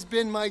 God has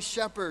been my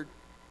shepherd.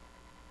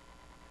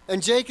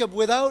 And Jacob,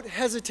 without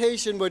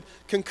hesitation, would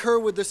concur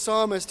with the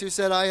psalmist who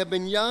said, I have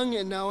been young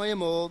and now I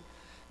am old,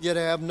 yet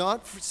I have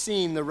not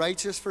seen the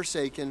righteous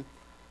forsaken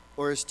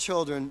or his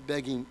children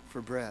begging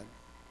for bread.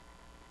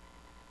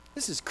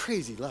 This is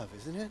crazy love,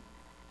 isn't it?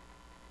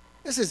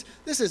 This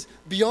is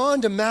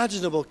beyond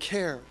imaginable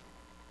care.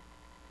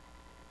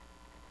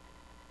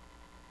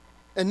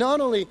 And not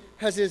only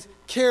has his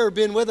care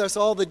been with us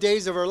all the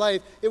days of our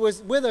life, it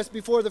was with us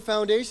before the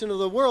foundation of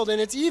the world,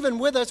 and it's even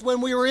with us when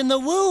we were in the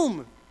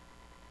womb.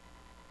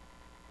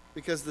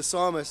 Because the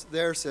psalmist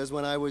there says,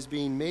 when I was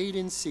being made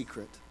in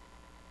secret,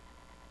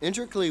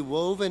 intricately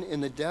woven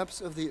in the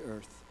depths of the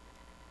earth,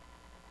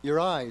 your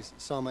eyes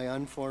saw my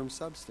unformed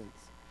substance.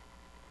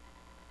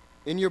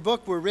 In your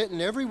book were written,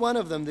 every one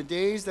of them, the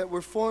days that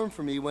were formed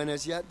for me, when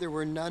as yet there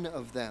were none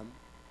of them.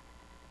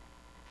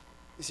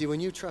 You see, when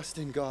you trust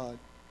in God,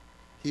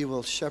 he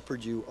will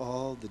shepherd you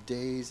all the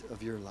days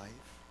of your life.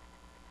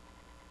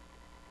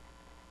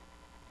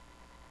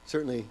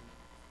 Certainly,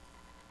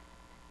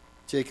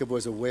 Jacob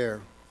was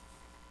aware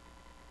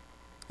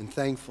and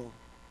thankful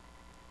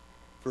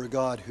for a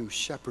God who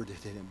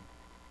shepherded him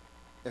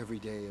every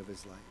day of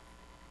his life.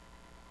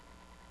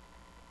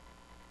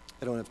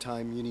 I don't have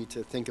time. You need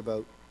to think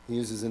about, he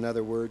uses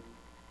another word.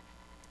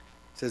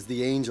 It says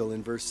the angel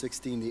in verse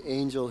 16, the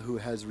angel who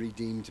has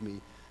redeemed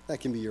me. That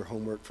can be your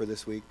homework for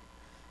this week.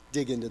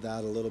 Dig into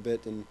that a little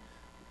bit and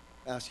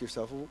ask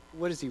yourself, well,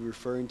 what is he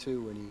referring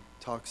to when he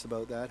talks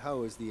about that?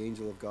 How has the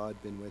angel of God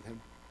been with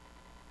him?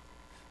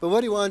 But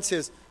what he wants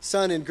his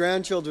son and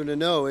grandchildren to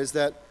know is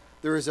that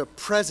there is a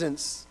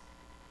presence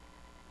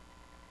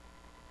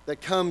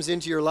that comes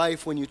into your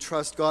life when you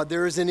trust God.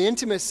 There is an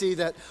intimacy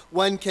that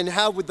one can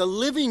have with the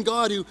living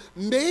God who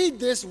made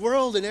this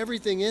world and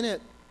everything in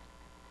it.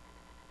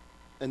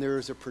 And there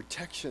is a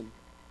protection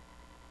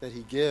that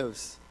he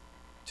gives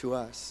to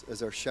us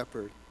as our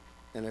shepherd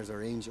and as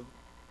our angel.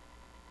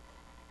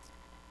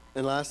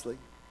 And lastly,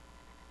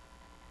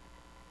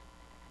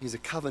 he's a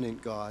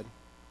covenant God.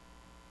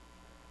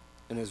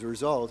 And as a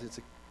result, it's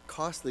a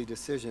costly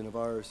decision of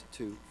ours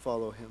to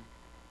follow him.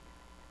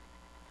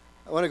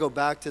 I want to go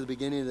back to the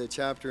beginning of the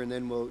chapter, and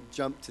then we'll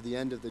jump to the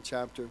end of the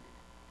chapter.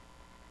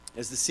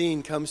 As the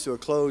scene comes to a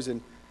close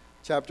in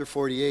chapter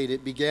 48,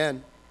 it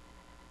began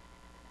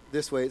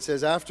this way. It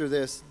says, after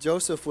this,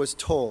 Joseph was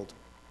told,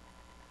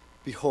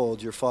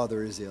 behold, your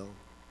father is ill.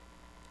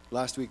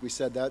 Last week we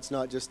said that's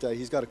not just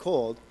he's got a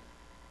cold.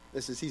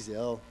 This is he's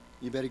ill.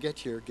 You better get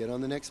here. Get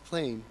on the next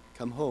plane.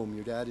 Come home.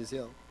 Your dad is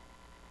ill.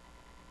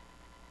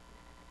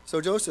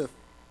 So Joseph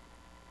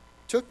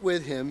took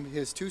with him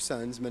his two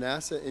sons,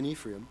 Manasseh and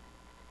Ephraim,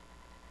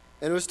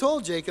 and was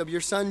told Jacob, your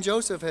son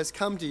Joseph has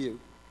come to you.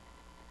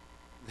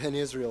 Then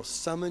Israel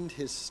summoned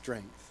his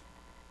strength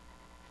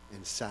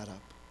and sat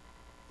up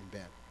in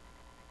bed.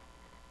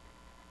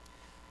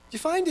 Do you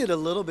find it a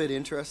little bit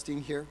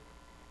interesting here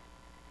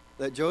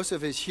that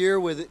Joseph is here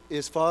with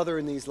his father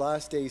in these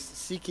last days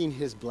seeking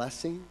his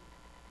blessing?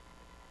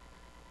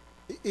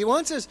 He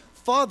wants his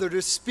father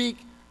to speak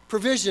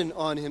provision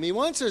on him. He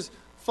wants his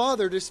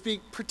father to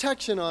speak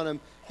protection on him.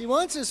 He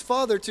wants his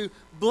father to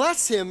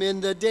bless him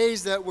in the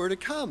days that were to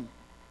come.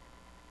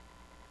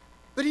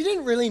 But he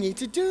didn't really need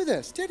to do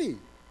this, did he?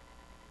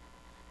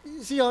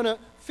 You see, on a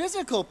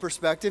physical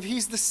perspective,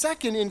 he's the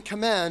second in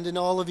command in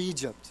all of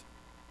Egypt.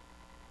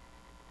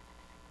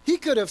 He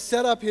could have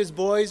set up his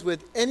boys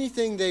with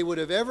anything they would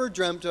have ever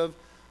dreamt of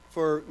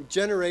for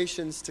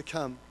generations to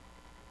come.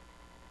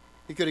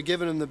 He could have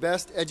given them the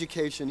best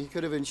education. He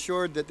could have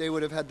ensured that they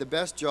would have had the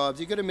best jobs.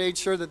 He could have made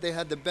sure that they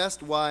had the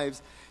best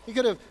wives. He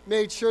could have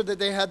made sure that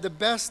they had the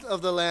best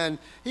of the land.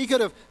 He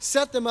could have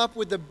set them up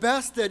with the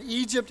best that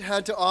Egypt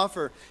had to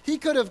offer. He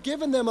could have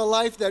given them a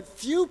life that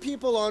few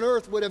people on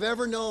earth would have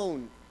ever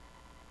known.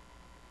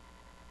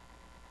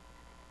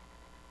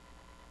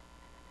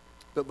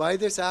 But by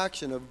this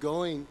action of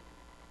going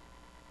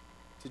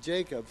to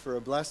Jacob for a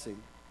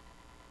blessing,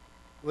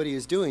 what he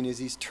is doing is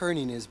he's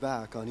turning his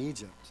back on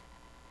Egypt.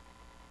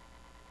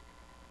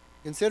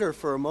 Consider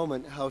for a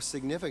moment how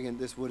significant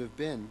this would have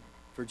been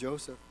for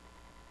Joseph.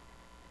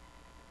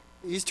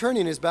 He's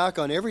turning his back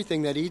on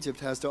everything that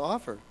Egypt has to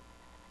offer.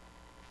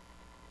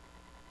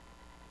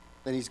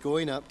 And he's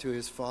going up to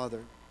his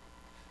father.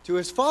 To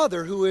his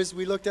father, who is,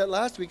 we looked at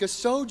last week, a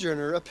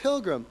sojourner, a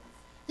pilgrim.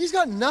 He's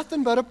got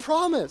nothing but a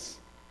promise.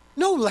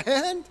 No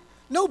land,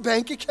 no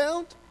bank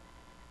account,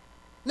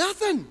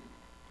 nothing.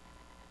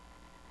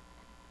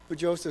 But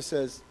Joseph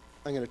says,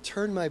 I'm going to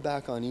turn my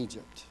back on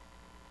Egypt.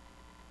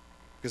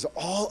 Because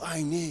all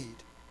I need,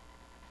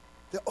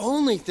 the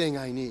only thing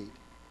I need,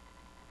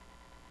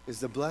 is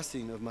the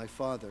blessing of my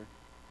father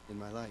in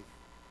my life.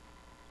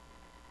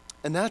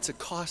 And that's a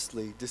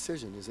costly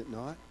decision, is it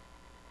not?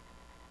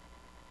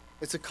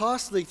 It's a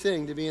costly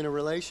thing to be in a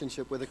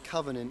relationship with a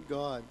covenant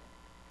God.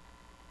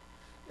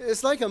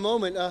 It's like a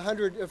moment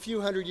a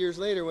few hundred years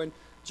later when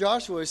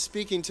Joshua is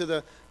speaking to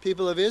the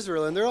people of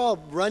Israel, and they're all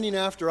running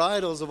after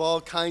idols of all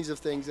kinds of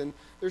things. And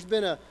there's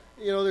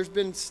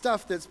been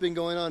stuff that's been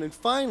going on. And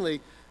finally,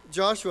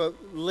 Joshua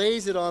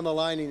lays it on the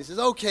line and he says,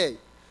 okay,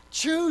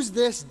 choose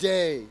this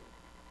day.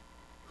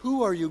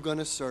 Who are you going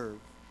to serve?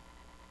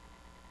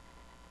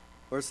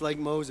 Or it's like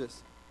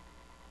Moses.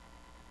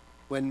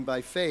 When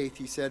by faith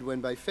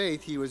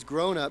he was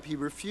grown up, he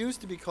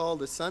refused to be called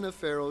the son of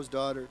Pharaoh's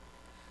daughter,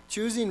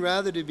 choosing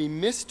rather to be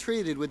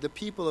mistreated with the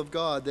people of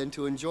God than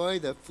to enjoy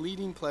the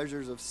fleeting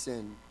pleasures of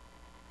sin.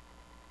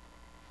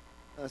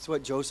 That's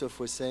what Joseph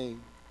was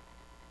saying.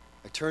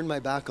 I turned my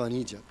back on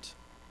Egypt,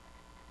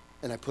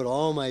 and I put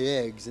all my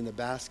eggs in the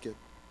basket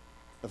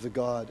of the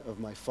God of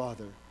my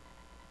father,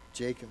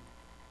 Jacob.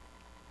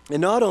 And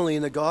not only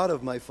in the God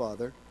of my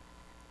father,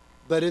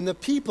 but in the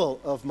people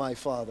of my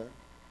father.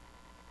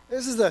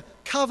 This is the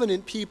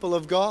covenant people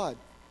of God.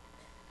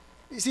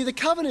 You see, the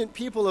covenant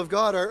people of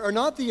God are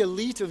not the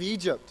elite of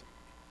Egypt.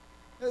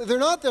 They're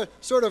not the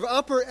sort of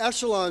upper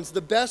echelons,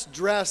 the best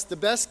dressed, the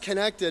best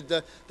connected,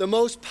 the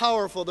most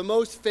powerful, the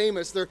most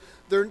famous.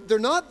 They're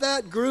not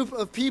that group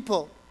of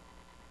people.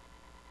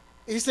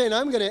 He's saying,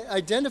 I'm going to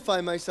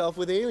identify myself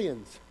with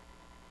aliens.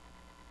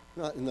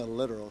 Not in the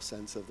literal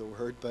sense of the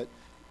word, but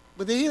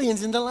with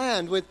aliens in the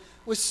land, with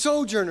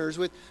sojourners,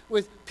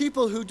 with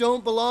people who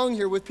don't belong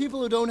here, with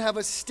people who don't have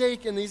a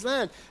stake in these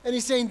lands. And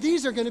he's saying,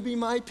 these are going to be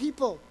my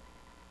people.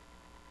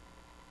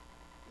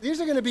 These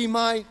are going to be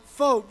my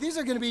folk. These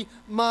are going to be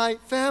my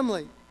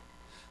family.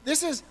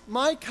 This is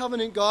my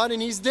covenant God,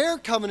 and he's their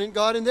covenant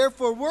God, and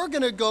therefore we're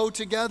going to go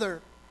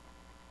together.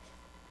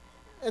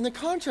 And the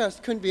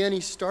contrast couldn't be any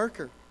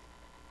starker.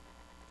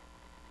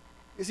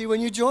 You see,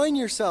 when you join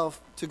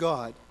yourself to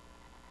God,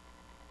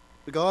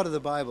 the God of the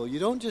Bible, you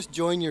don't just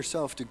join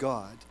yourself to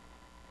God.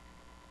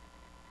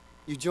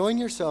 You join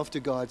yourself to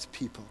God's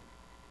people,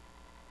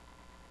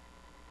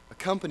 a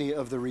company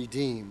of the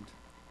redeemed.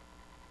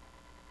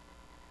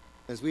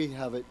 As we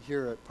have it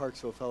here at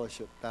Parksville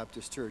Fellowship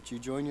Baptist Church, you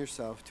join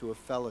yourself to a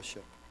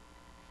fellowship.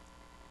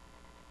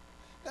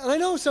 And I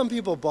know some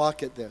people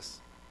balk at this.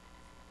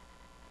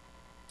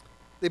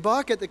 They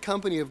balk at the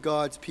company of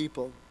God's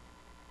people.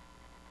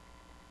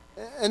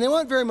 And they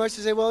want very much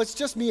to say, well, it's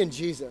just me and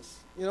Jesus.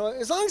 You know,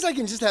 as long as I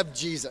can just have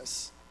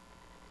Jesus.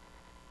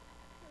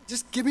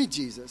 Just give me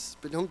Jesus,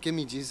 but don't give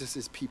me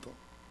Jesus' people.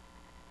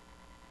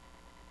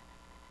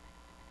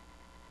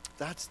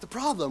 That's the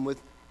problem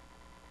with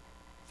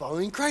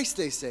following Christ,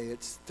 they say.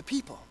 It's the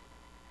people.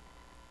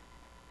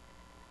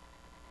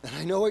 And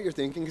I know what you're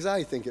thinking, because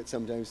I think it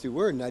sometimes too.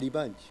 We're a nutty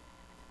bunch.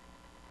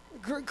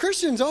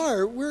 Christians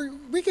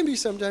we can be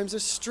sometimes a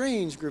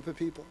strange group of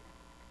people.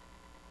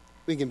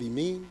 We can be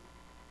mean.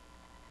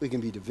 We can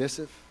be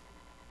divisive.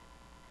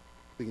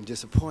 We can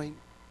disappoint.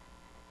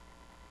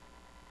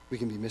 We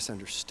can be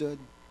misunderstood.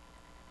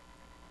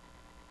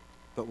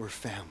 But we're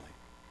family.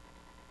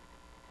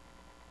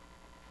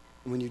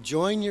 And when you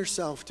join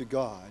yourself to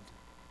God,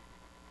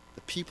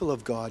 the people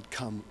of God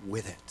come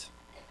with it.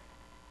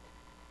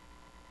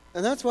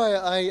 And that's why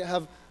I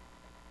have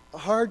a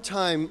hard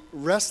time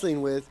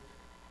wrestling with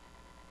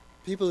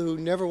people who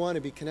never want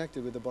to be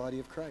connected with the body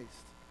of Christ.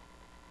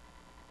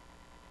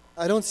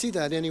 I don't see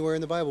that anywhere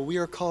in the Bible. We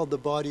are called the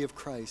body of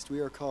Christ.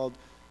 We are called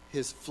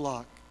his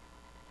flock,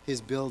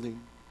 his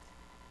building.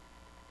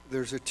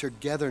 There's a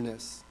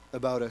togetherness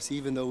about us,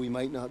 even though we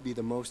might not be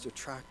the most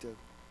attractive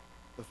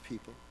of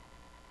people.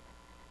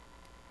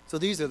 So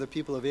these are the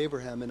people of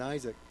Abraham and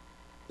Isaac,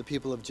 the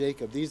people of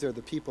Jacob. These are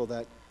the people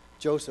that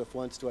Joseph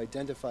wants to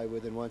identify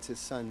with and wants his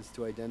sons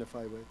to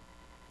identify with.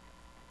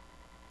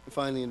 And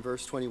finally, in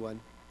verse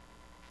 21,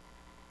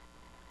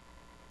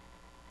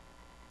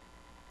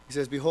 He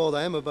says, behold,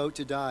 I am about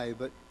to die,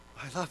 but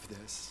I love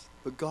this,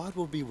 but God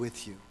will be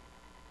with you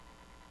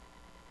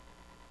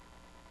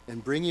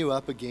and bring you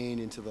up again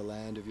into the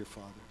land of your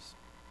fathers.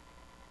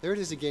 There it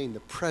is again,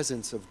 the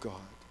presence of God.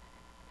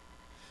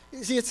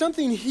 You see, it's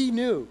something he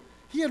knew.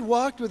 He had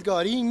walked with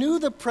God. He knew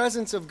the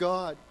presence of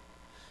God.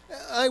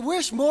 I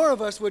wish more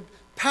of us would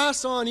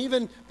pass on,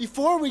 even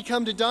before we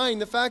come to dying,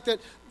 the fact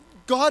that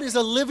God is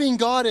a living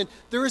God and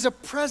there is a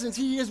presence.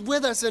 He is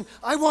with us, and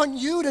I want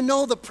you to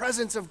know the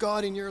presence of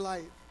God in your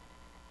life.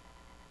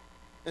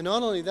 And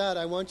not only that,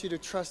 I want you to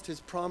trust his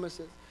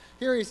promises.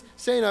 Here he's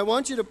saying, I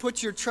want you to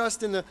put your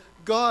trust in the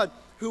God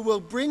who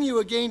will bring you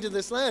again to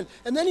this land.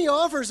 And then he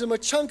offers him a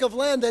chunk of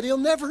land that he'll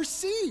never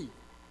see,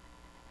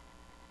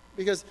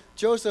 because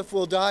Joseph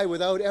will die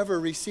without ever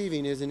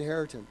receiving his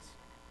inheritance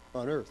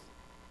on earth.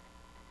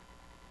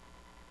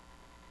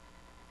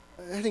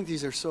 I think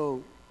these are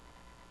so...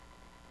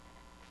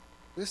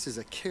 This is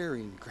a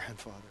caring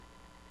grandfather.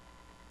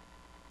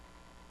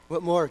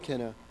 What more can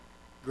a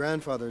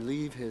grandfather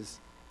leave his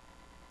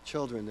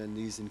children than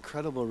these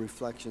incredible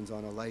reflections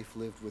on a life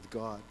lived with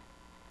God?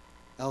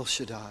 El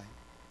Shaddai,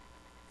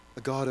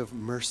 a God of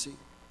mercy,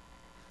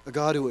 a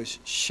God who has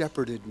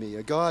shepherded me,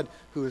 a God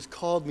who has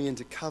called me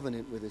into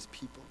covenant with his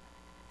people.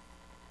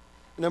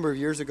 A number of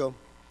years ago,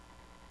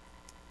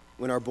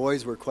 when our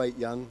boys were quite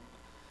young,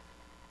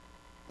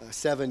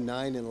 7,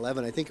 9, and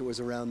 11, I think it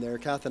was around there,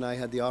 Kath and I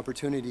had the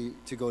opportunity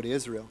to go to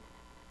Israel.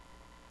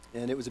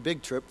 And it was a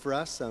big trip for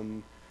us.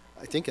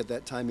 I think at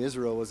that time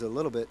Israel was a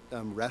little bit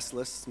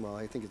restless. Well,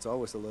 I think it's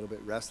always a little bit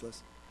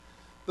restless.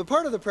 But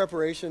part of the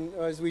preparation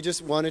was we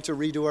just wanted to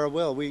redo our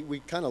will. We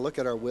kind of look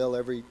at our will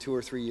every 2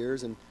 or 3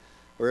 years,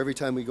 or every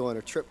time we go on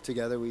a trip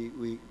together,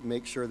 we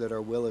make sure that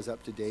our will is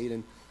up to date.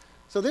 And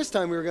so this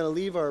time we were going to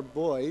leave our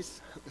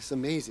boys. It's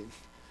amazing.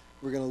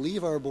 We're going to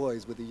leave our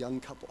boys with a young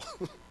couple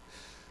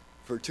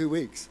for 2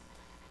 weeks.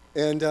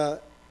 And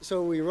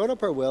so we wrote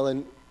up our will,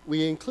 and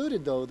we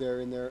included, though,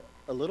 in there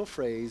a little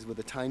phrase with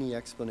a tiny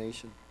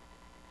explanation.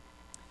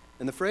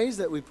 And the phrase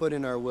that we put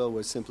in our will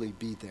was simply,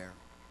 be there.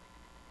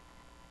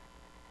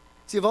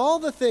 See, of all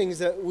the things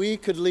that we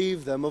could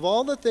leave them, of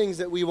all the things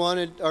that we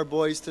wanted our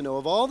boys to know,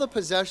 of all the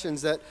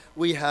possessions that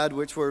we had,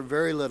 which were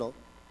very little,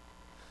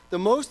 the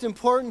most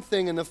important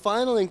thing and the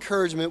final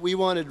encouragement we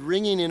wanted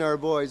ringing in our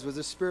boys was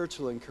a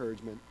spiritual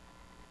encouragement.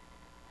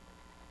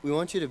 We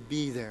want you to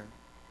be there.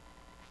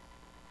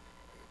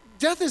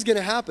 Death is going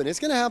to happen. It's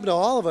going to happen to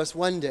all of us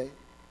one day.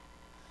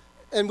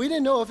 And we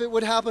didn't know if it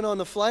would happen on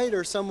the flight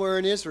or somewhere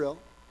in Israel.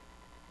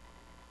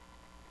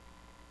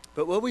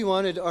 But what we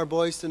wanted our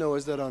boys to know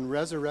is that on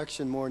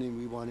resurrection morning,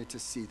 we wanted to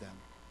see them.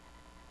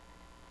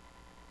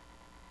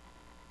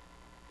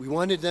 We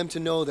wanted them to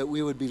know that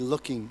we would be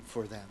looking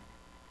for them.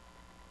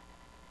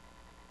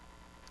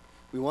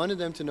 We wanted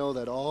them to know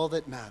that all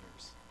that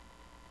matters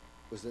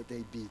was that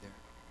they'd be there.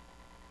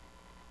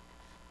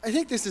 I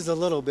think this is a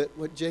little bit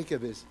what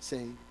Jacob is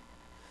saying.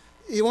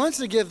 He wants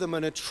to give them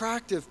an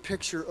attractive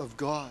picture of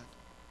God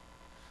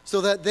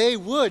so that they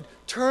would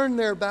turn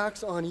their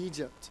backs on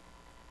Egypt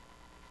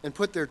and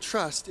put their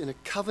trust in a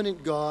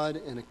covenant God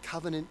and a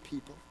covenant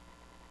people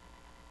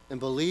and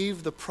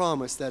believe the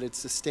promise that had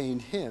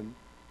sustained him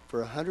for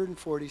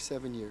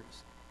 147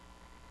 years,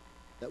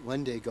 that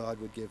one day God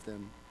would give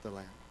them the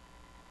land.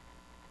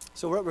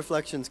 So what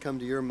reflections come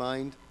to your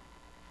mind?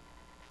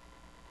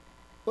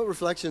 What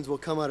reflections will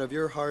come out of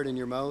your heart and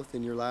your mouth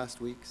in your last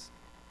weeks?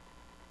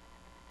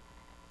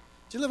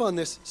 Do you live on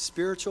this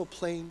spiritual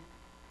plane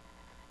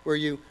where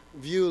you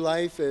view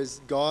life as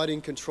God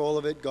in control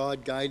of it,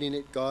 God guiding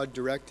it, God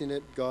directing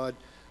it, God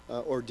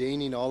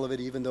ordaining all of it,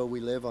 even though we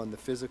live on the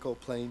physical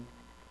plane?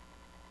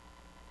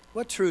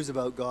 What truths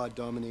about God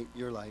dominate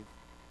your life?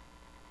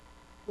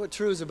 What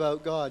truths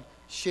about God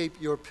shape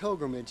your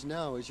pilgrimage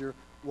now as you're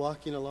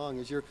walking along,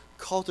 as you're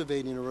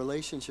cultivating a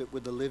relationship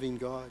with the living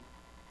God?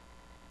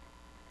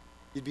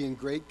 You'd be in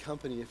great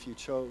company if you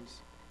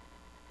chose.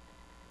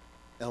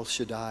 El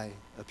Shaddai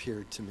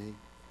appeared to me.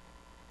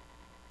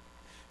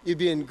 You'd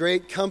be in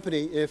great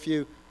company if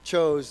you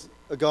chose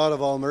a God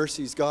of all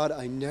mercies. God,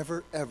 I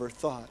never ever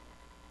thought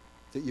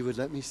that you would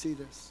let me see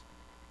this.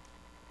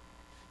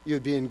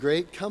 You'd be in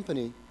great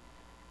company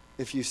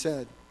if you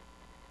said,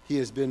 He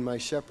has been my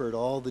shepherd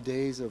all the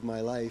days of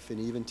my life and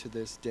even to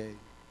this day.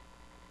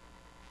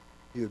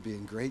 You would be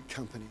in great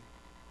company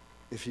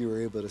if you were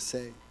able to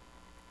say,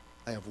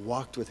 I have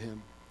walked with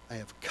him, I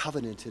have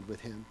covenanted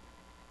with him,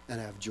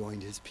 and I have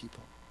joined his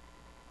people.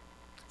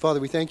 Father,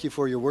 we thank you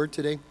for your word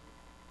today.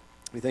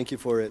 We thank you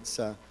for its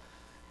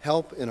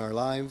help in our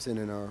lives and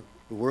in the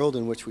world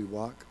in which we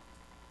walk.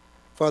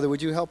 Father,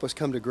 would you help us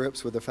come to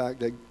grips with the fact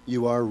that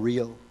you are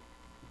real?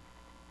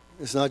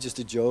 It's not just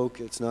a joke.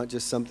 It's not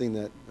just something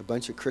that a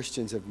bunch of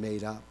Christians have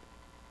made up.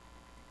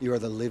 You are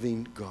the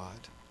living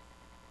God.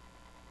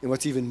 And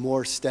what's even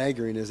more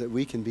staggering is that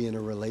we can be in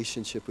a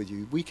relationship with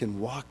you. We can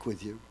walk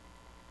with you.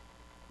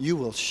 You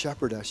will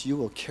shepherd us. You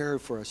will care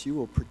for us. You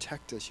will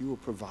protect us. You will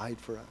provide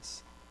for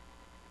us.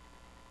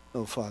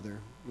 Oh, Father,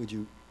 would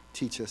you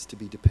teach us to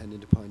be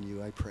dependent upon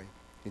you, I pray.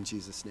 In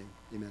Jesus' name,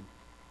 amen.